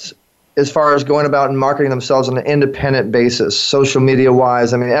suggest as far as going about and marketing themselves on an independent basis, social media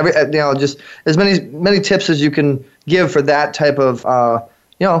wise? I mean, just as many tips as you can give for that type of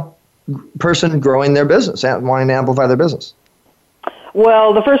person growing their business and wanting to amplify their business.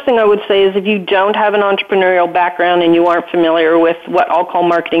 Well, the first thing I would say is if you don't have an entrepreneurial background and you aren't familiar with what I'll call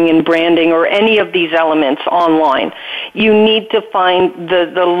marketing and branding or any of these elements online, you need to find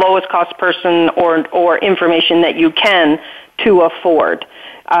the lowest cost person or information that you can to afford.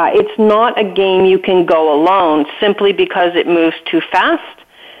 It's not a game you can go alone simply because it moves too fast.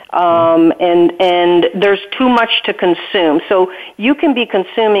 And there's too much to consume. So you can be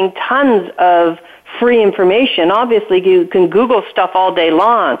consuming tons of free information. Obviously, you can Google stuff all day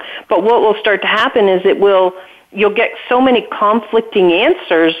long, but what will start to happen is you'll get so many conflicting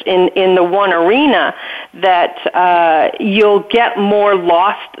answers in the one arena that you'll get more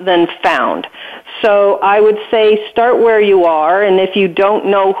lost than found. So I would say start where you are, and if you don't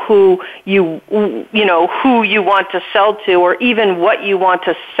know who you want to sell to or even what you want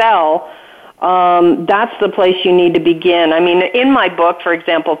to sell, that's the place you need to begin. I mean, in my book, for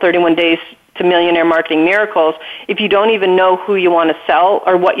example, 31 Days to Millionaire Marketing Miracles, if you don't even know who you want to sell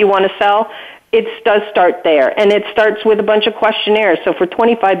or what you want to sell, it does start there, and it starts with a bunch of questionnaires. So for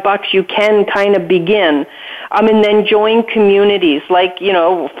 $25, you can kind of begin, and then join communities like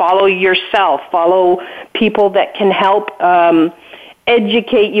follow yourself, follow people that can help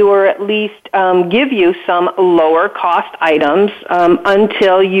educate you or at least give you some lower cost items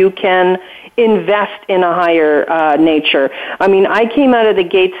until you can invest in a higher nature. I mean, I came out of the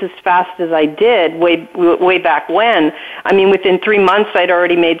gates as fast as I did way back when. I mean, within 3 months, I'd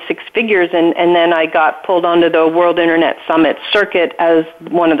already made 6 figures, and then I got pulled onto the World Internet Summit circuit as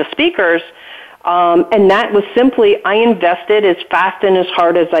one of the speakers. And that was simply, I invested as fast and as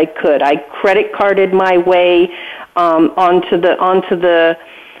hard as I could. I credit carded my way onto the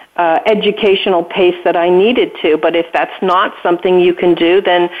educational pace that I needed to. But if that's not something you can do,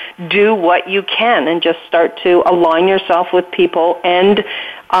 then do what you can and just start to align yourself with people and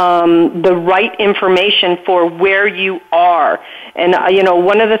the right information for where you are. And,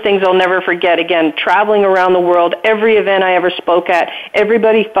 one of the things I'll never forget, again, traveling around the world, every event I ever spoke at,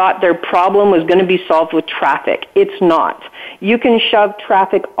 everybody thought their problem was going to be solved with traffic. It's not. You can shove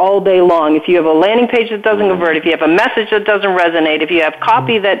traffic all day long. If you have a landing page that doesn't convert, if you have a message that doesn't resonate, if you have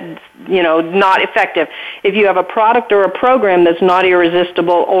copy that's, not effective, if you have a product or a program that's not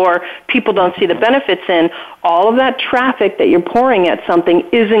irresistible or people don't see the benefits in, all of that traffic that you're pouring at something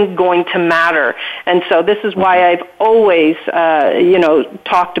isn't going to matter. And so this is why I've always,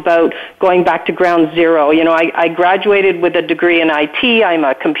 talked about going back to ground zero. I graduated with a degree in IT. I'm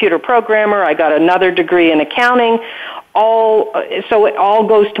a computer programmer. I got another degree in accounting. So it all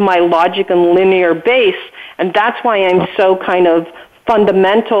goes to my logic and linear base, and that's why I'm so kind of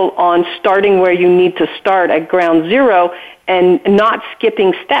fundamental on starting where you need to start at ground zero and not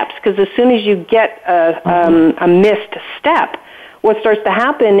skipping steps, because as soon as you get a missed step, what starts to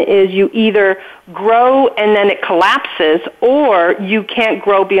happen is you either grow and then it collapses, or you can't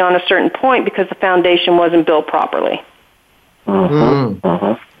grow beyond a certain point because the foundation wasn't built properly.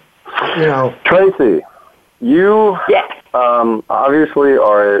 Tracy, you obviously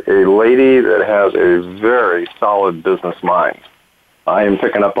are a lady that has a very solid business mind. I am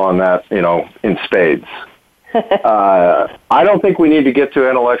picking up on that, in spades. I don't think we need to get to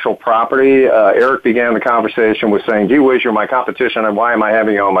intellectual property. Eric began the conversation with saying, gee whiz, you're my competition, and why am I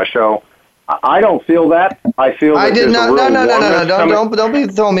having you on my show? I don't feel that. I feel that No. Don't be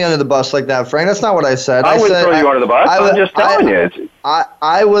throwing me under the bus like that, Frank. That's not what I said. I wouldn't throw you under the bus. I'm just telling you.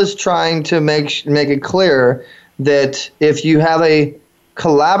 I was trying to make it clear that if you have a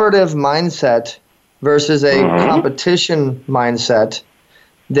collaborative mindset versus a competition mindset,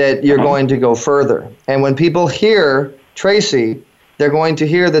 that you're going to go further. And when people hear Tracy, they're going to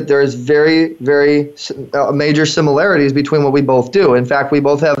hear that there is very, very major similarities between what we both do. In fact, we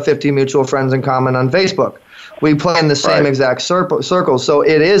both have 50 mutual friends in common on Facebook. We play in the same exact circle. So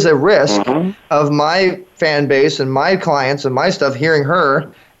it is a risk of my fan base and my clients and my stuff hearing her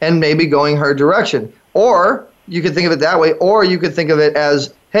and maybe going her direction. Or you could think of it that way, or you could think of it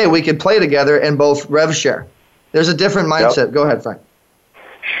as, hey, we could play together and both rev share. There's a different mindset. Yep. Go ahead, Frank.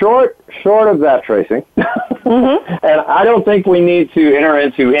 Short of that, Tracy, and I don't think we need to enter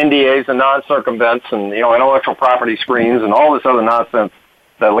into NDAs and non-circumvents and intellectual property screens and all this other nonsense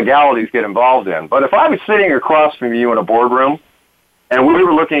that legalities get involved in. But if I was sitting across from you in a boardroom and we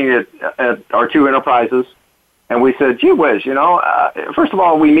were looking at our two enterprises and we said, gee whiz, first of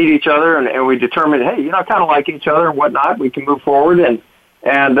all, we meet each other and we determine, hey, kind of like each other and whatnot, we can move forward and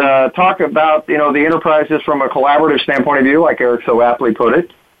talk about, the enterprises from a collaborative standpoint of view, like Eric so aptly put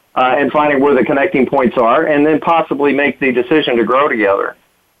it, and finding where the connecting points are, and then possibly make the decision to grow together.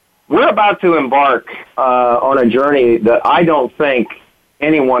 We're about to embark on a journey that I don't think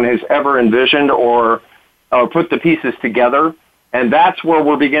anyone has ever envisioned or put the pieces together, and that's where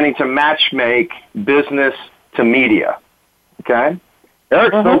we're beginning to matchmake business to media, okay?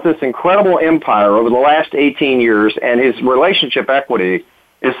 Eric's built this incredible empire over the last 18 years, and his relationship equity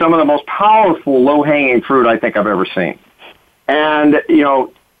is some of the most powerful low-hanging fruit I think I've ever seen. And,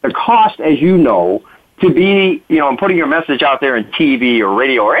 the cost, as you know, to be, putting your message out there in TV or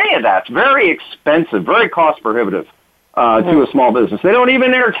radio or any of that's very expensive, very cost-prohibitive to a small business. They don't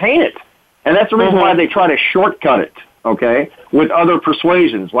even entertain it. And that's the reason why they try to shortcut it, okay, with other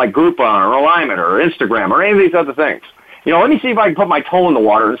persuasions like Groupon or Alignment or Instagram or any of these other things. Let me see if I can put my toe in the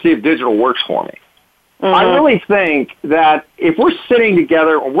water and see if digital works for me. I really think that if we're sitting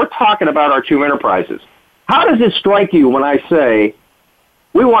together and we're talking about our two enterprises, how does it strike you when I say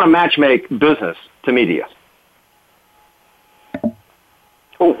we want to matchmake business to media?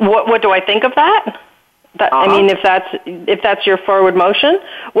 What do I think of that? I mean, if that's your forward motion,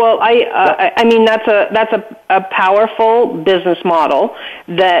 well, I mean that's a powerful business model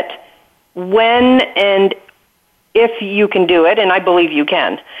that when and if you can do it, and I believe you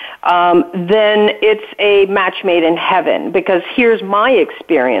can, then it's a match made in heaven. Because here's my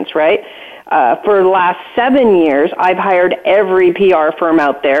experience, right? For the last 7 years, I've hired every PR firm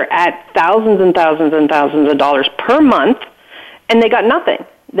out there at thousands and thousands and thousands of dollars per month, and they got nothing.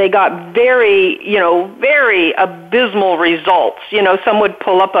 They got very abysmal results. Some would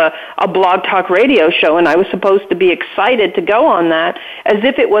pull up a Blog Talk radio show, and I was supposed to be excited to go on that as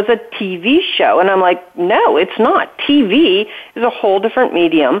if it was a TV show. And I'm like, no, it's not. TV is a whole different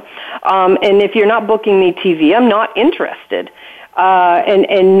medium. And if you're not booking me TV, I'm not interested.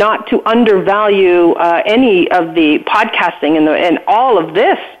 And not to undervalue any of the podcasting and all of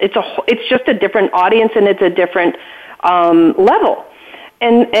this. It's just a different audience, and it's a different level.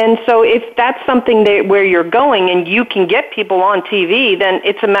 And so if that's something where you're going and you can get people on TV, then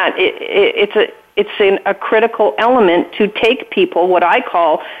it's a critical element to take people, what I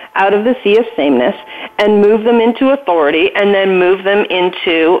call, out of the sea of sameness and move them into authority, and then move them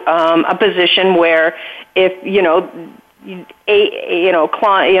into a position where if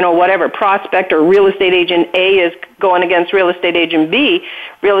whatever prospect or real estate agent A is going against real estate agent B,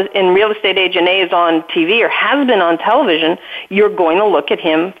 and real estate agent A is on TV or has been on television, you're going to look at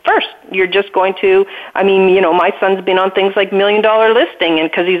him first. You're just going to, my son's been on things like $1 Million Listing, and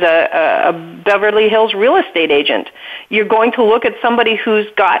because he's a Beverly Hills real estate agent. You're going to look at somebody who's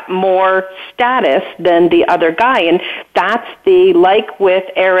got more status than the other guy, and that's like with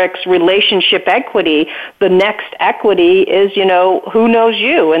Eric's relationship equity, the next equity is, who knows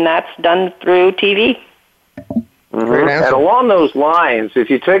you, and that's done through TV. Mm-hmm. And along those lines, if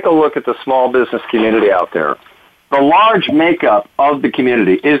you take a look at the small business community out there, the large makeup of the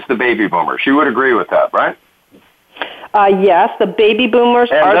community is the baby boomers. You would agree with that, right? Yes, the baby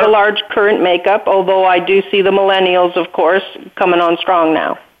boomers are the large current makeup, although I do see the millennials, of course, coming on strong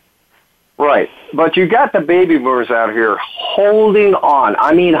now. Right. But you got the baby boomers out here holding on.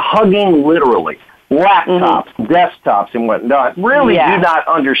 I mean, hugging literally. Laptops, desktops, and whatnot. Really do not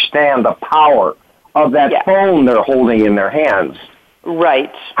understand the power of that phone they're holding in their hands.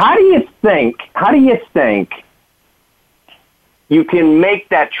 Right. How do you think you can make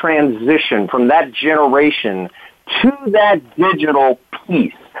that transition from that generation to that digital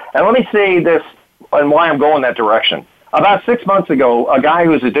piece? And let me say this and why I'm going that direction. About 6 months ago, a guy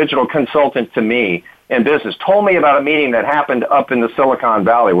who was a digital consultant to me in business told me about a meeting that happened up in the Silicon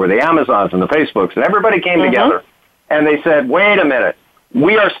Valley where the Amazons and the Facebooks and everybody came together, and they said, wait a minute,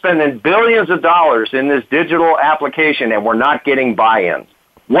 we are spending billions of dollars in this digital application and we're not getting buy-in.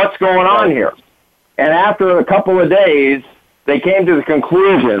 What's going on here? And after a couple of days, they came to the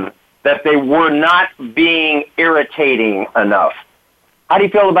conclusion that they were not being irritating enough. How do you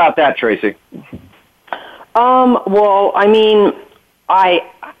feel about that, Tracy? Well, I mean, I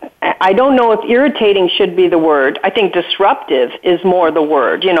don't know if irritating should be the word. I think disruptive is more the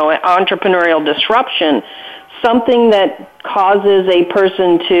word. You know, entrepreneurial disruption, something that causes a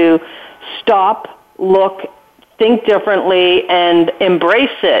person to stop, look, think differently, and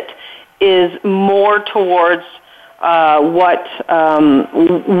embrace it is more towards where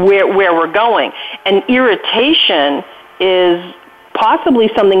we're going. And irritation is possibly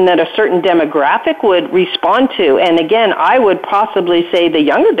something that a certain demographic would respond to. And again, I would possibly say the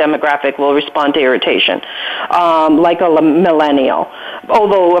younger demographic will respond to irritation, like a millennial.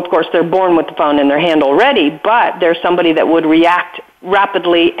 Although, of course, they're born with the phone in their hand already, but there's somebody that would react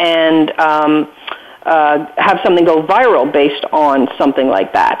rapidly and have something go viral based on something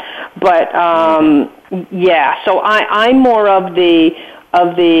like that. But, so I'm more of the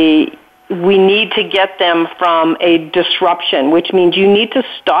we need to get them from a disruption, which means you need to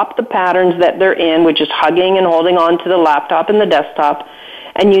stop the patterns that they're in, which is hugging and holding on to the laptop and the desktop,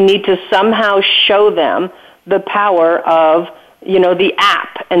 and you need to somehow show them the power of, you know, the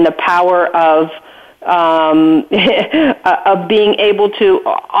app and the power of being able to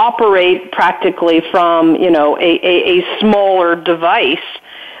operate practically from, you know, a smaller device.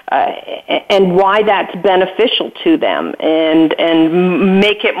 And why that's beneficial to them, and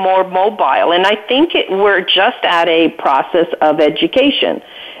make it more mobile. And I think we're just at a process of education,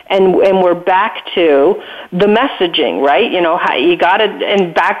 and we're back to the messaging, right? You know, how you got to,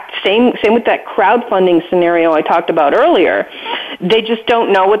 and back same with that crowdfunding scenario I talked about earlier. They just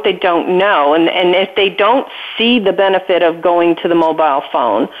don't know what they don't know, and if they don't see the benefit of going to the mobile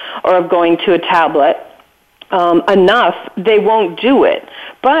phone or of going to a tablet enough, they won't do it.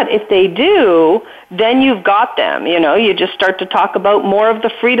 But if they do, then you've got them. You know, you just start to talk about more of the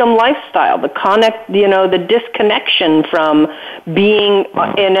freedom lifestyle, the disconnection from being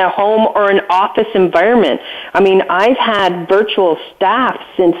in a home or an office environment. I mean, I've had virtual staff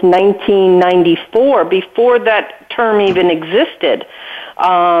since 1994, before that term even existed.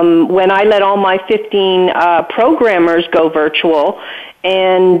 When I let all my 15 programmers go virtual,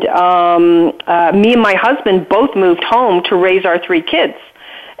 and me and my husband both moved home to raise our 3 kids.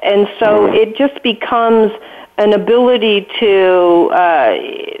 And so it just becomes an ability to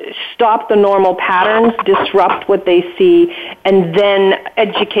stop the normal patterns, disrupt what they see, and then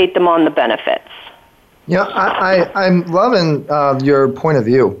educate them on the benefits. Yeah, I'm loving your point of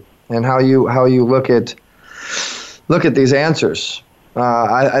view and how you look at these answers.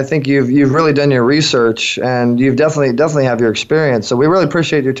 I think you've really done your research, and you've definitely have your experience. So we really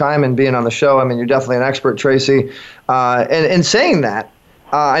appreciate your time and being on the show. I mean, you're definitely an expert, Tracy. And saying that,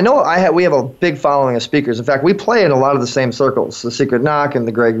 I know we have a big following of speakers. In fact, we play in a lot of the same circles, the Secret Knock and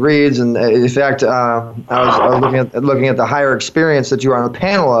the Greg Reeds. And in fact, I was looking at the higher experience that you were on the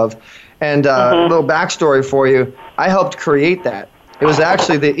panel of. And a little backstory for you, I helped create that. It was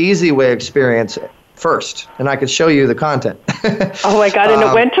actually the Easy Way experience first, and I could show you the content. Oh my God! And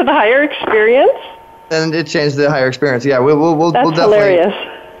it went to the higher experience. And it changed the higher experience. Yeah, we'll That's definitely. Hilarious.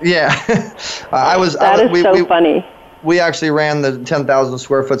 Yeah, That is so funny. We actually ran the 10,000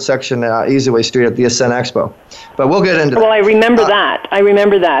 square foot section Easy Way Street at the Ascent Expo, but we'll get into that. Well, I remember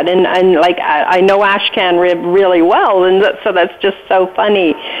that. And like I know Ashcan really well, and so that's just so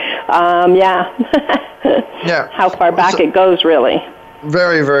funny. Yeah. Yeah. How far back it goes, really.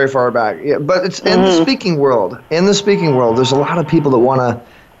 Very, very far back. Yeah, but it's in the speaking world. In the speaking world, there's a lot of people that want to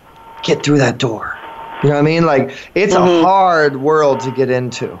get through that door. You know what I mean? Like, it's a hard world to get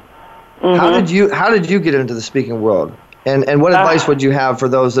into. Mm-hmm. How did you get into the speaking world? And what advice would you have for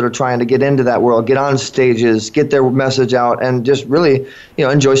those that are trying to get into that world, get on stages, get their message out, and just really,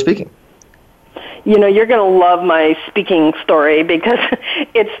 enjoy speaking? You're going to love my speaking story because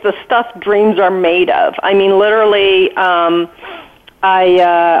it's the stuff dreams are made of. I mean, literally, I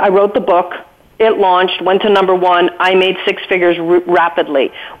wrote the book. It launched, went to number 1. I made 6 figures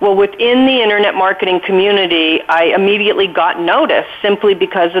rapidly. Well, within the internet marketing community, I immediately got noticed simply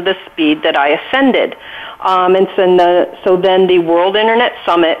because of the speed that I ascended. So then the World Internet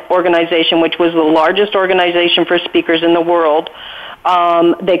Summit organization, which was the largest organization for speakers in the world,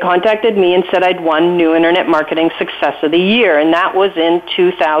 they contacted me and said I'd won New Internet Marketing Success of the Year, and that was in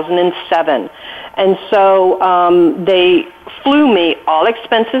 2007. And so they flew me, all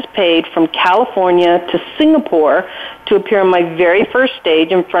expenses paid, from California to Singapore to appear on my very first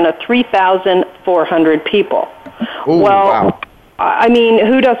stage in front of 3,400 people. Ooh, wow. I mean,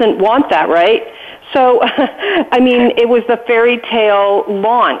 who doesn't want that, right? So, I mean, it was the fairy tale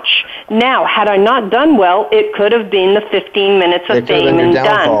launch. Now, had I not done well, it could have been the 15 minutes of fame and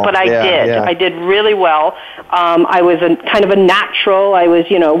done. But I did. Yeah. I did really well. I was kind of a natural. I was,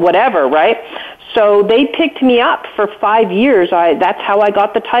 whatever, right? So they picked me up for 5 years. That's how I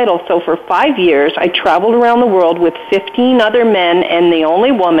got the title. So for 5 years, I traveled around the world with 15 other men and the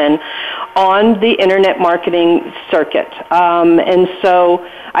only woman on the internet marketing circuit. And so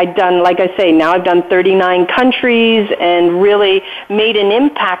I've done, like I say, now I've done 39 countries and really made an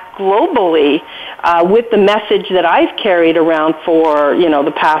impact globally with the message that I've carried around for,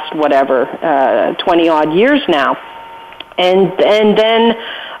 the past, 20-odd years now. And then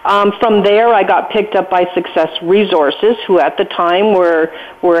from there, I got picked up by Success Resources, who at the time were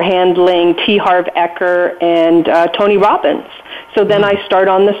handling T. Harv Eker and Tony Robbins. So then I start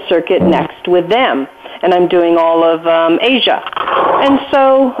on the circuit next with them, and I'm doing all of Asia. And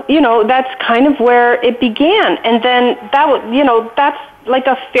so, that's kind of where it began. And then that's like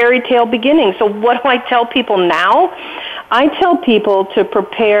a fairy tale beginning. So what do I tell people now? I tell people to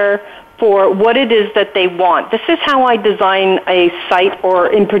prepare for what it is that they want. This is how I design a site, or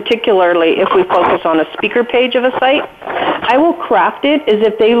in particularly if we focus on a speaker page of a site. I will craft it as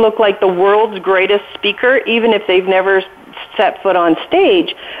if they look like the world's greatest speaker, even if they've never set foot on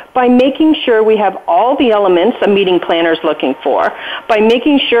stage, by making sure we have all the elements a meeting planner's looking for, by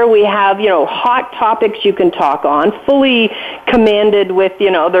making sure we have, hot topics you can talk on, fully commanded with,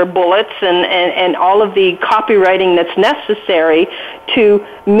 their bullets and all of the copywriting that's necessary to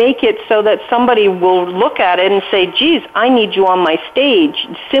make it so that somebody will look at it and say, geez, I need you on my stage,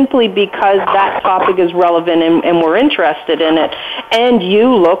 simply because that topic is relevant and we're interested in it, and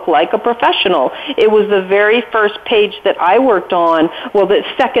you look like a professional. It was the very first page that I worked on, the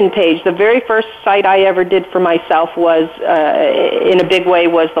second page. The very first site I ever did for myself was, in a big way,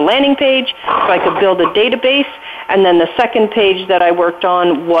 was the landing page, so I could build a database. And then the second page that I worked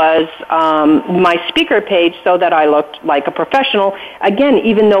on was my speaker page, so that I looked like a professional, again,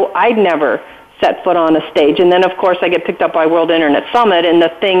 even though I'd never set foot on a stage. And then, of course, I get picked up by World Internet Summit, and the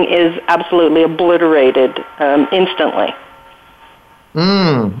thing is absolutely obliterated instantly.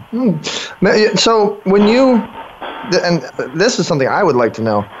 So when you... And this is something I would like to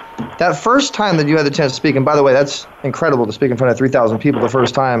know. That first time that you had the chance to speak, and by the way, that's incredible to speak in front of 3,000 people the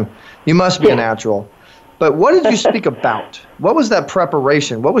first time. You must be a natural. But what did you speak about? What was that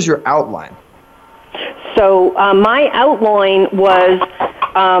preparation? What was your outline? So my outline was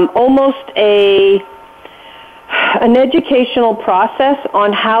almost an educational process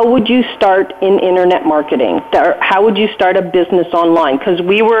on how would you start in internet marketing, how would you start a business online, because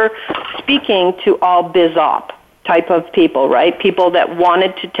we were speaking to all biz op type of people, right? People that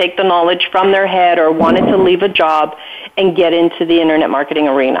wanted to take the knowledge from their head or wanted to leave a job and get into the internet marketing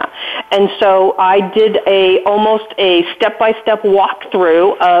arena. And so I did almost a step-by-step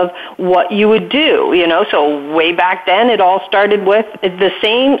walkthrough of what you would do, So way back then, it all started with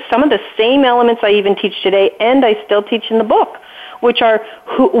some of the same elements I even teach today, and I still teach in the book, which are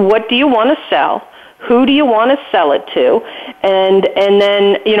what do you want to sell? Who do you want to sell it to? And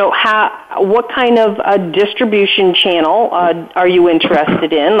then, what kind of a distribution channel are you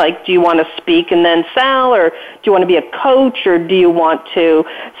interested in? Like, do you want to speak and then sell, or do you want to be a coach, or do you want to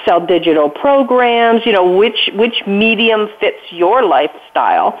sell digital programs? Which medium fits your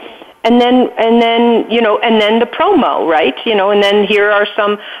lifestyle? And then the promo, right? And then here are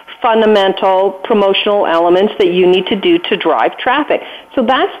some fundamental promotional elements that you need to do to drive traffic. So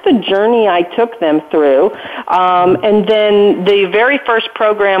that's the journey I took them through. And then the very first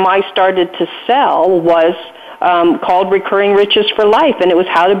program I started to sell was called Recurring Riches for Life, and it was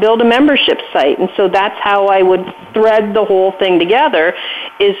how to build a membership site. And so that's how I would thread the whole thing together,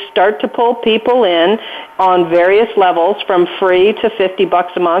 is start to pull people in on various levels, from free to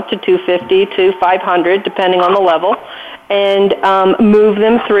 $50 a month to $250 to $500, depending on the level, and move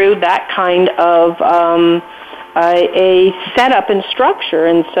them through that kind of a setup and structure.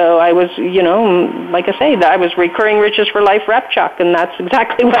 And so I was, like I say, I was Recurring Riches for Life rep Chuck, and that's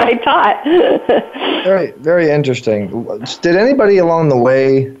exactly what I taught. Very, very interesting. Did anybody along the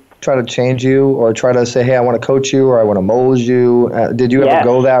way try to change you or try to say, hey, I want to coach you or I want to mold you? Did you ever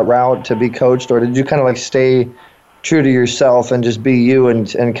go that route to be coached, or did you kind of like stay true to yourself and just be you and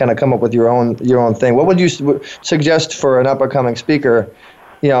kind of come up with your own thing? What would you suggest for an up-and-coming speaker,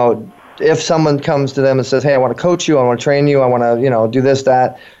 if someone comes to them and says, hey, I want to coach you, I want to train you, I want to, do this,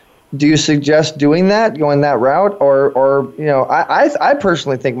 that, do you suggest doing that, going that route? Or I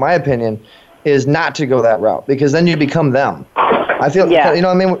personally think my opinion is not to go that route, because then you become them. I feel,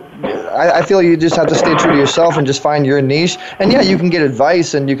 I feel you just have to stay true to yourself and just find your niche. And you can get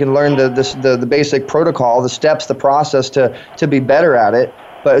advice and you can learn the basic protocol, the steps, the process to be better at it.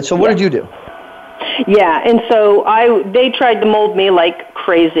 But so what did you do? Yeah, and so they tried to mold me like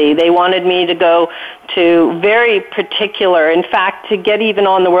crazy. They wanted me to go to very particular. In fact, to get even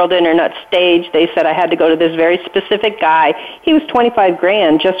on the World Internet stage, they said I had to go to this very specific guy. He was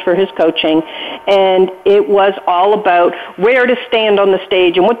 $25,000 just for his coaching, and it was all about where to stand on the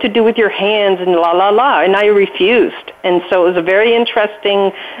stage and what to do with your hands and la la la. And I refused, and so it was a very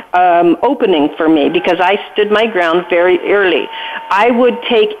interesting opening for me, because I stood my ground very early. I would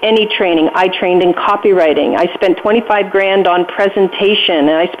take any training. I trained in copywriting. I spent $25,000 on presentation,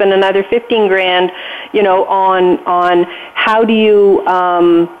 and I spent another $15,000, on how do you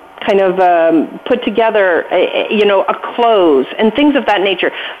put together a close and things of that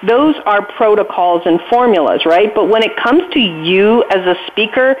nature. Those are protocols and formulas, right? But when it comes to you as a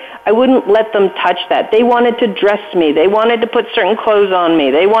speaker, I wouldn't let them touch that. They wanted to dress me. They wanted to put certain clothes on me.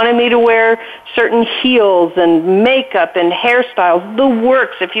 They wanted me to wear certain heels and makeup and hairstyles, the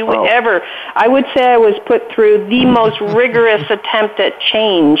works. If you ever, I would say I was put through the most rigorous attempt at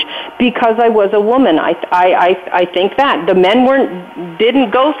change because I was a woman. I think that the men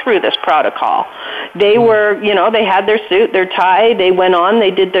didn't go through this protocol. They were, they had their suit, their tie, they went on,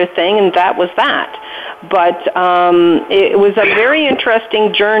 they did their thing, and that was that. But it was a very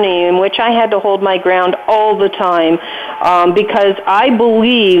interesting journey in which I had to hold my ground all the time, because I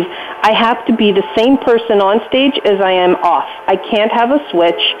believe I have to be the same person on stage as I am off. I can't have a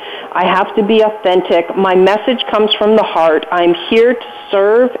switch. I have to be authentic. My message comes from the heart. I'm here to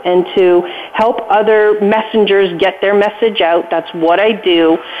serve and to help other messengers get their message out. That's what I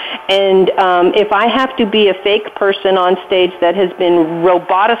do. And if I have to be a fake person on stage that has been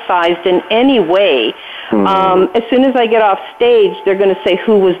roboticized in any way, as soon as I get off stage, they're going to say,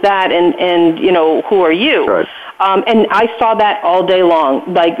 who was that? And who are you? Right. And I saw that all day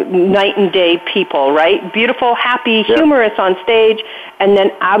long, like night and day people, right? Beautiful, happy, humorous on stage, and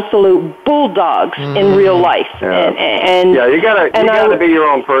then absolute bulldogs in real life. Yeah. And you gotta be your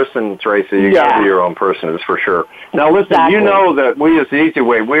own person, Tracy. You gotta be your own person, that's for sure. Now listen, you know that we as the Easy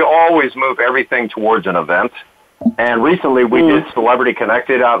Way, we always move everything towards an event. And recently we did Celebrity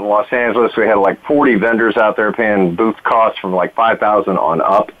Connected out in Los Angeles. We had like 40 vendors out there paying booth costs from like $5,000 on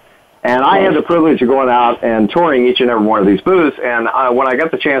up. And I had the privilege of going out and touring each and every one of these booths. And when I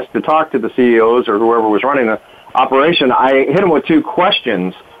got the chance to talk to the CEOs or whoever was running the operation, I hit them with two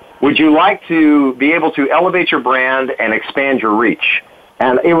questions. Would you like to be able to elevate your brand and expand your reach?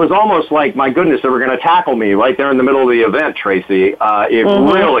 And it was almost like, my goodness, they were going to tackle me right there in the middle of the event, Tracy. It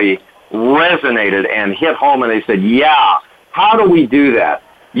really resonated and hit home, and they said, yeah, how do we do that?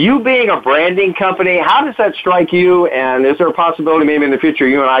 You being a branding company, how does that strike you? And is there a possibility maybe in the future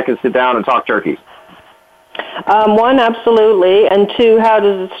you and I can sit down and talk turkey? One, absolutely. And two, how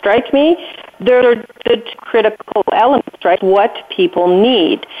does it strike me? There are the critical elements, right? What people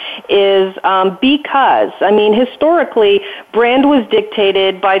need is because, historically, brand was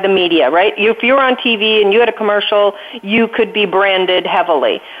dictated by the media, right? If you were on TV and you had a commercial, you could be branded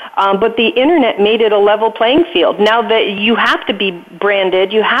heavily. But the Internet made it a level playing field. Now that you have to be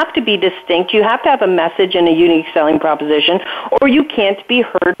branded, you have to be distinct, you have to have a message and a unique selling proposition, or you can't be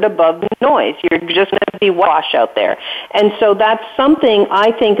heard above the noise. You're just going to be wash out there. And so that's something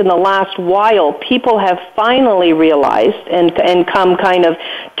I think in the last while people have finally realized and come kind of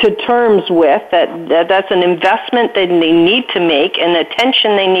to terms with that's an investment that they need to make and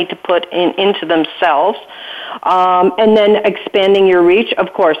attention they need to put into themselves. And then expanding your reach.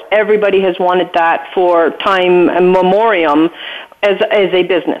 Of course, everybody has wanted that for time memoriam. as a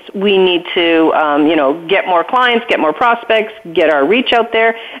business. We need to, get more clients, get more prospects, get our reach out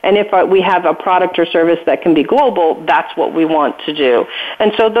there. And if we have a product or service that can be global, that's what we want to do.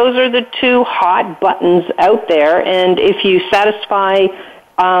 And so those are the two hot buttons out there. And if you satisfy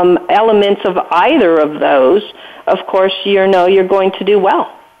elements of either of those, of course, you're going to do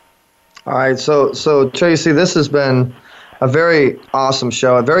well. All right. So Tracy, this has been a very awesome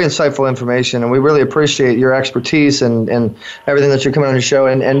show, a very insightful information, and we really appreciate your expertise and everything that you're coming on your show.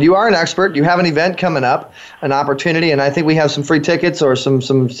 And you are an expert. You have an event coming up, an opportunity, and I think we have some free tickets or some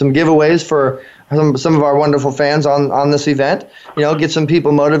giveaways for some of our wonderful fans on this event. Get some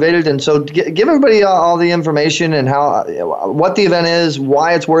people motivated, and so give everybody all the information and what the event is,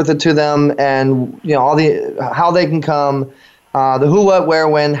 why it's worth it to them, and how they can come, the who, what, where,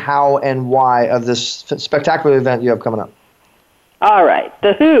 when, how, and why of this spectacular event you have coming up. All right,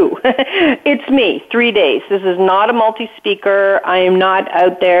 the who. It's me, 3 days. This is not a multi-speaker. I am not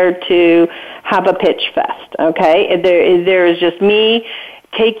out there to have a pitch fest, okay? There is just me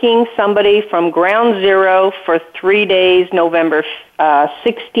taking somebody from ground zero for 3 days, November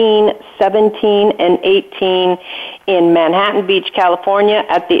 16, 17, and 18 in Manhattan Beach, California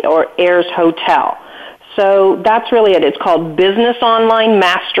at the Ayers Hotel. So that's really it. It's called Business Online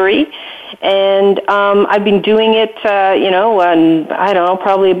Mastery. And I've been doing it, I don't know,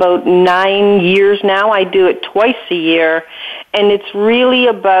 probably about 9 years now. I do it twice a year. And it's really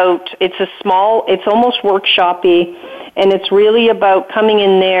it's almost workshop-y. And it's really about coming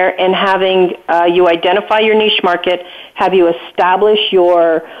in there and having you identify your niche market, have you establish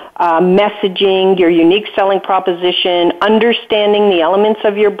your messaging, your unique selling proposition, understanding the elements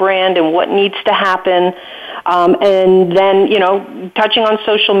of your brand and what needs to happen, and then, touching on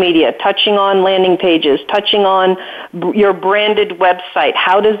social media, touching on landing pages, touching on your branded website.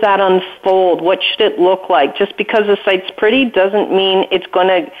 How does that unfold? What should it look like? Just because the site's pretty doesn't mean it's going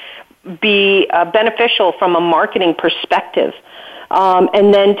to be beneficial from a marketing perspective.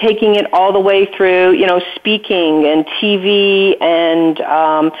 And then taking it all the way through, speaking and TV and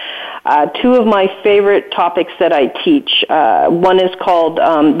two of my favorite topics that I teach. One is called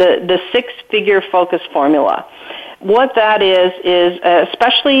the six-figure focus formula. What that is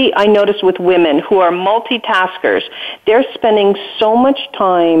especially I notice with women who are multitaskers, they're spending so much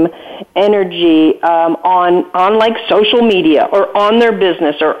time, energy on like social media or on their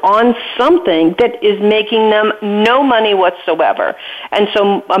business or on something that is making them no money whatsoever. And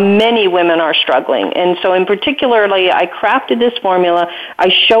so many women are struggling. And so in particularly, I crafted this formula. I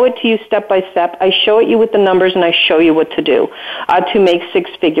show it to you step by step. I show it you with the numbers, and I show you what to do to make six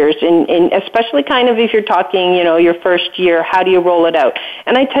figures. And especially kind of if you're talking, your first year, how do you roll it out?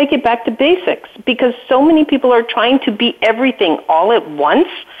 And I take it back to basics because so many people are trying to be everything all at once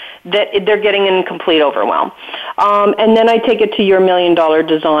that they're getting in complete overwhelm. And then I take it to your $1 million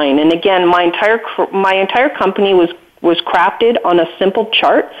design. And again, my entire company was crafted on a simple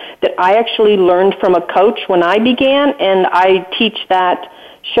chart that I actually learned from a coach when I began, and I teach that,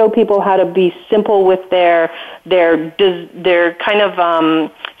 show people how to be simple with their kind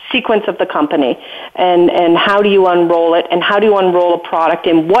of sequence of the company, and how do you unroll it, and how do you unroll a product,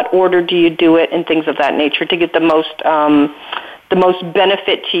 in what order do you do it, and things of that nature to get the most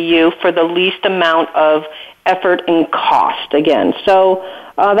benefit to you for the least amount of effort and cost again. So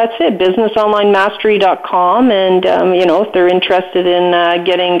that's it, businessonlinemastery.com, and if they're interested in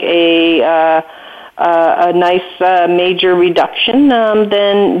getting a nice major reduction,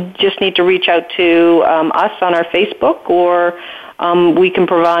 then just need to reach out to us on our Facebook, or we can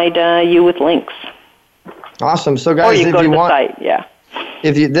provide you with links. Awesome. So guys, or you can go to the site, yeah.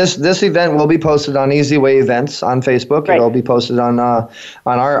 If you this event will be posted on Easy Way Events on Facebook. Right. It'll be posted on our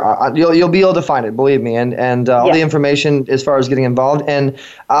you'll be able to find it, believe me, and all the information as far as getting involved. And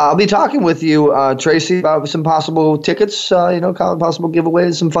I'll be talking with you, Tracy, about some possible tickets, possible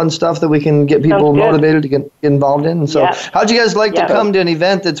giveaways, some fun stuff that we can get people motivated to get involved in. And so, how'd you guys like to come to an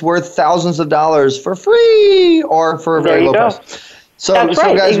event that's worth thousands of dollars for free or for a very low price? So, that's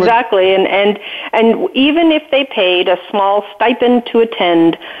right, guys, exactly. And even if they paid a small stipend to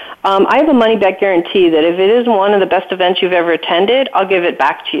attend, I have a money-back guarantee that if it isn't one of the best events you've ever attended, I'll give it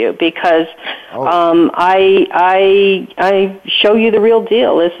back to you because I show you the real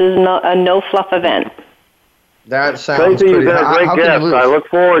deal. This is not a no-fluff event. That sounds Tracy, you've been a great guest. I look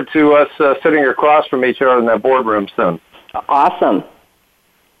forward to us sitting across from each other in that boardroom soon. Awesome.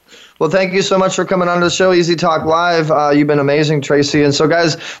 Well, thank you so much for coming on to the show, Easy Talk Live. You've been amazing, Tracy. And so,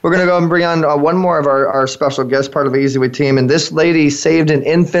 guys, we're going to go and bring on one more of our special guests, part of the Easy Way team. And this lady saved an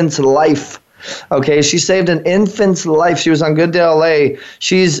infant's life. Okay, she saved an infant's life. She was on Good Day LA.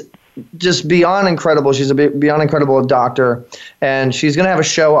 She's just beyond incredible. She's a beyond incredible doctor, and she's going to have a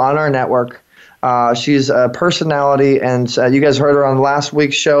show on our network. She's a personality, and you guys heard her on last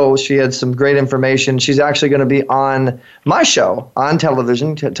week's show. She had some great information. She's actually going to be on my show on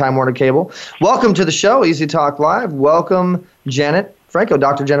television, Time Warner Cable. Welcome to the show, Easy Talk Live. Welcome, Janet Franco,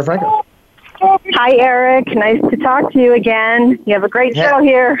 Dr. Janet Franco. Hi, Eric. Nice to talk to you again. You have a great show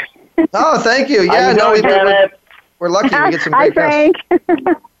here. Oh, thank you. Yeah, we're lucky to get some great Frank.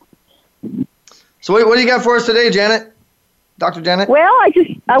 So what do you got for us today, Janet? Dr. Janet? Well,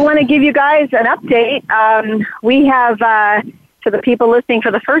 I want to give you guys an update. We have, for the people listening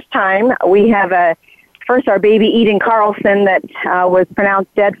for the first time, we have first our baby Eden Carlson that was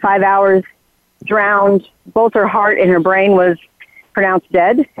pronounced dead, 5 hours drowned. Both her heart and her brain was pronounced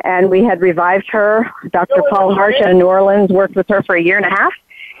dead, and we had revived her. Dr. Paul Harsh in New Orleans worked with her for a year and a half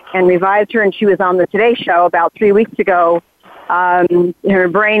and revived her, and she was on the Today Show about 3 weeks ago. Her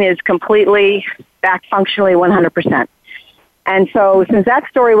brain is completely back functionally 100%. And so since that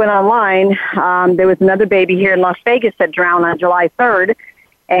story went online, there was another baby here in Las Vegas that drowned on July 3rd,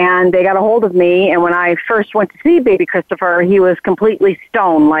 and they got a hold of me, and when I first went to see baby Christopher, he was completely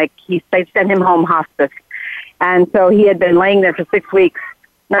stone, like they sent him home hospice. And so he had been laying there for 6 weeks,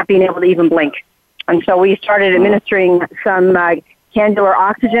 not being able to even blink. And so we started administering some cannular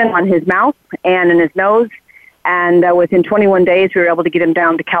oxygen on his mouth and in his nose. And within 21 days, we were able to get him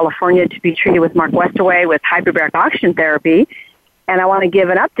down to California to be treated with Mark Westaway with hyperbaric oxygen therapy. And I want to give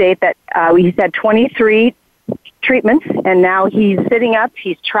an update that he's had 23 treatments, and now he's sitting up,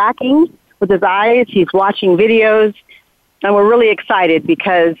 he's tracking with his eyes, he's watching videos, and we're really excited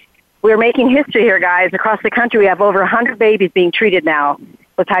because we're making history here, guys. Across the country, we have over 100 babies being treated now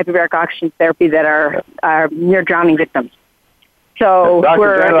with hyperbaric oxygen therapy that are near drowning victims. So I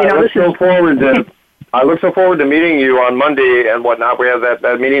look so forward to meeting you on Monday and whatnot. We have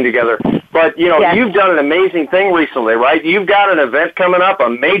that meeting together. But, You've done an amazing thing recently, right? You've got an event coming up, a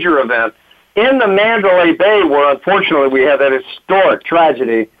major event, in the Mandalay Bay where, unfortunately, we had that historic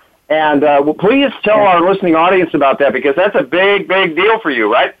tragedy. And please tell our listening audience about that because that's a big, big deal for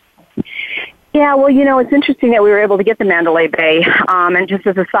you, right? Yeah, well, it's interesting that we were able to get the Mandalay Bay. And just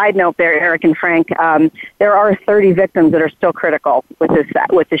as a side note there, Eric and Frank, there are 30 victims that are still critical with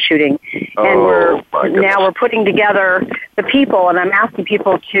this shooting. And we're putting together the people, and I'm asking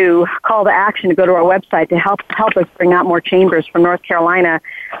people to call to action to go to our website to help us bring out more chambers from North Carolina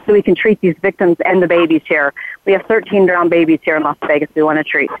so we can treat these victims and the babies here. We have 13 drowned babies here in Las Vegas we want to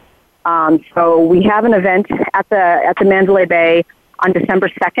treat. So we have an event at the Mandalay Bay on December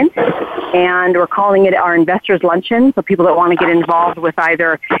 2nd, and we're calling it our Investors Luncheon, so people that want to get involved with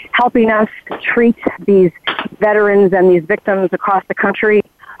either helping us treat these veterans and these victims across the country,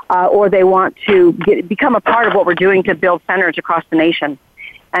 or they want to become a part of what we're doing to build centers across the nation.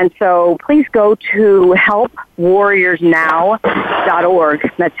 And so please go to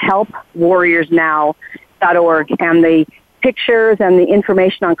helpwarriorsnow.org. That's helpwarriorsnow.org, and the pictures and the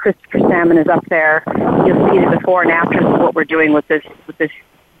information on Christopher Salmon is up there. You'll see the before and after of what we're doing with this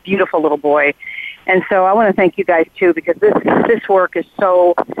beautiful little boy. And so I want to thank you guys too, because this work is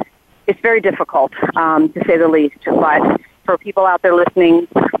it's very difficult, to say the least. But for people out there listening,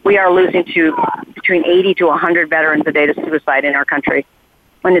 we are losing to between 80 to 100 veterans a day to suicide in our country.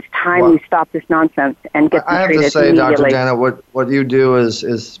 When it's time we stop this nonsense and get them treated immediately. I have to say, Dr. Janet, what you do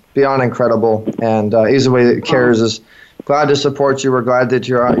is beyond incredible, and Easy Way Cares is glad to support you. We're glad that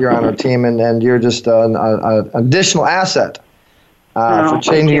you're on our team, and you're just an additional asset for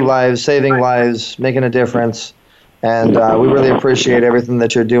changing lives, saving lives, making a difference. And we really appreciate everything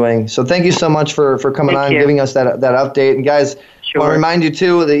that you're doing. So thank you so much for coming on and giving us that update. And guys, I want to remind you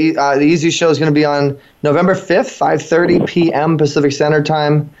too, the Easy Show is going to be on November 5th, 5:30 p.m. Pacific Standard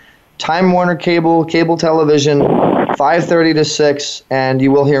Time. Time Warner Cable Television, 5:30 to 6. And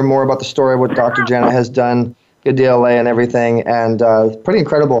you will hear more about the story of what Dr. Janet has done. Good DLA and everything, and pretty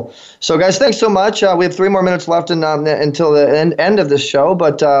incredible. So, guys, thanks so much. We have 3 more minutes left until the end of this show,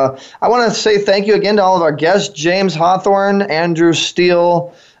 but I want to say thank you again to all of our guests, James Hawthorne, Andrew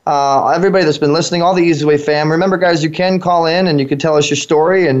Steele, everybody that's been listening, all the Easy Way fam. Remember, guys, you can call in and you can tell us your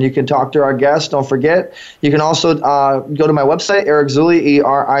story and you can talk to our guests. Don't forget. You can also go to my website, Eric Zuley,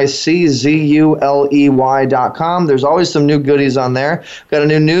 ERICZULEY.com. There's always some new goodies on there. Got a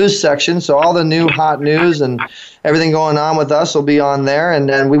new news section, so all the new hot news and everything going on with us will be on there, and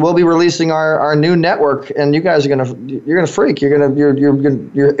then we will be releasing our new network. And you guys are gonna freak.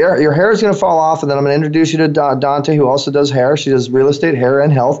 Your hair is gonna fall off, and then I'm gonna introduce you to Dante, who also does hair. She does real estate, hair,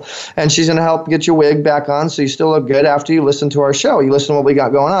 and health. health, and she's going to help get your wig back on so you still look good after you listen to our show. You listen to what we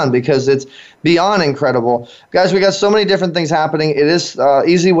got going on, because it's beyond incredible. Guys, we got so many different things happening. It is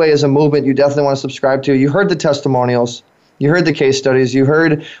Easy Way is a movement you definitely want to subscribe to. You heard the testimonials. You heard the case studies. You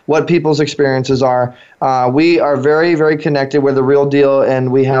heard what people's experiences are. We are very, very connected. We're the real deal,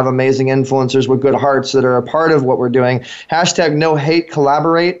 and we have amazing influencers with good hearts that are a part of what we're doing. Hashtag no hate,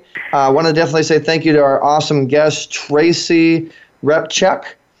 collaborate. I want to definitely say thank you to our awesome guest, Tracy Repchek.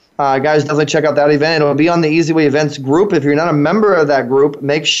 Guys, definitely check out that event. It'll be on the Easy Way Events group. If you're not a member of that group,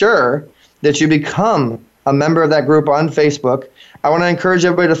 make sure that you become a member of that group on Facebook. I want to encourage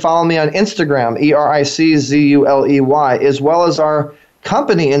everybody to follow me on Instagram, ERICZULEY, as well as our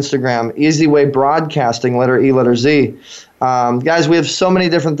company Instagram, Easy Way Broadcasting, letter E, letter Z. Guys, we have so many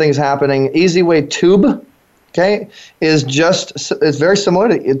different things happening. Easy Way Tube, okay, it's very similar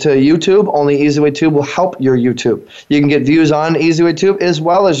to YouTube, only Easy Way Tube will help your YouTube. You can get views on Easy Way Tube as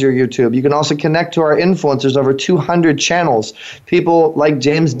well as your YouTube. You can also connect to our influencers, over 200 channels. People like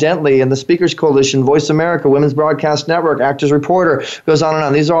James Dentley and the Speakers Coalition, Voice America, Women's Broadcast Network, Actors Reporter, goes on and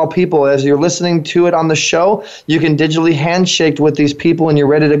on. These are all people. As you're listening to it on the show, you can digitally handshake with these people and you're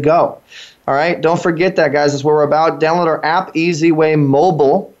ready to go. All right? Don't forget that, guys. That's what we're about. Download our app,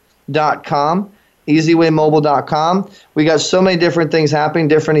 EasyWayMobile.com. EasyWayMobile.com. We got so many different things happening,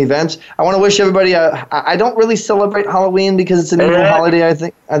 different events. I want to wish everybody I don't really celebrate Halloween because it's an evil holiday, I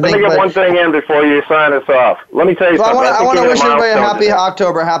think. Let me get one thing in before you sign us off. Let me tell you something. I want to wish everybody a happy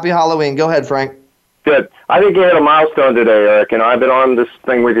October, happy Halloween. Go ahead, Frank. Good. I think you hit a milestone today, Eric. I've been on this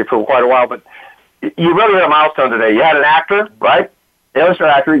thing with you for quite a while, but you really hit a milestone today. You had an actor, right?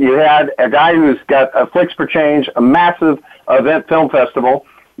 Illustrator actor. You had a guy who's got a Flicks for Change, a massive event film festival.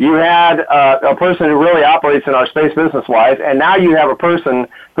 You had a person who really operates in our space business-wise, and now you have a person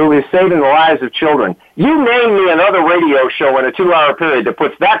who is saving the lives of children. You name me another radio show in a 2-hour period that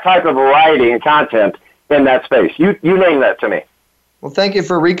puts that type of variety and content in that space. You name that to me. Well, thank you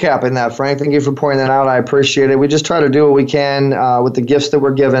for recapping that, Frank. Thank you for pointing that out. I appreciate it. We just try to do what we can with the gifts that we're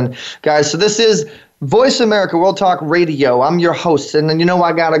given. Guys, so this is Voice America World Talk Radio. I'm your host, and you know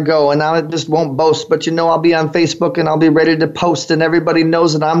I gotta go, and I just won't boast, but you know I'll be on Facebook, and I'll be ready to post, and everybody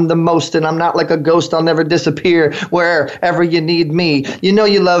knows that I'm the most, and I'm not like a ghost. I'll never disappear wherever you need me. You know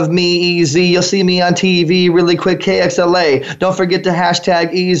you love me, Easy. You'll see me on TV really quick, KXLA. Don't forget to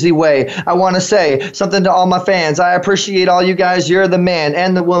hashtag Easy Way. I want to say something to all my fans. I appreciate all you guys. You're the man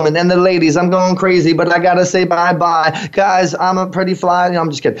and the woman and the ladies. I'm going crazy, but I gotta say bye-bye. Guys, I'm a pretty fly. No, I'm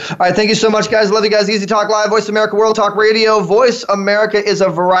just kidding. All right, thank you so much, guys. Love you guys. Easy Talk Live, Voice America World Talk Radio. Voice America is a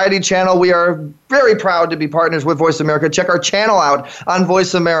variety channel. We are very proud to be partners with Voice America. Check our channel out on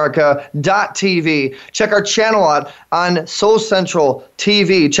voiceamerica.tv. Check our channel out on Soul Central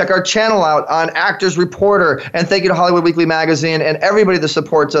TV. Check our channel out on Actors Reporter. And thank you to Hollywood Weekly Magazine and everybody that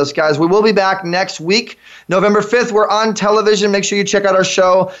supports us, guys. We will be back next week. November 5th, we're on television. Make sure you check out our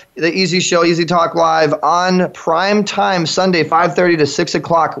show, The Easy Show, Easy Talk Live, on prime time, Sunday, 5:30 to 6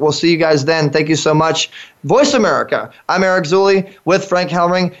 o'clock. We'll see you guys then. Thank you so much. Voice America. I'm Eric Zuley with Frank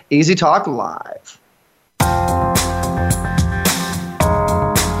Hellring. Easy Talk Live.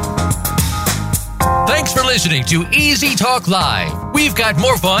 Thanks for listening to Easy Talk Live. We've got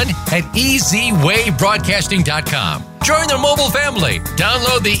more fun at EasyWayBroadcasting.com. Join the mobile family.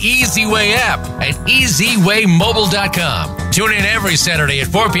 Download the Easy Way app at EasyWayMobile.com. Tune in every Saturday at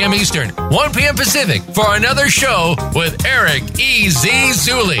 4 p.m. Eastern, 1 p.m. Pacific for another show with Eric E.Z.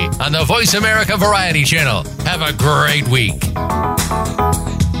 Zuley on the Voice America Variety Channel. Have a great week.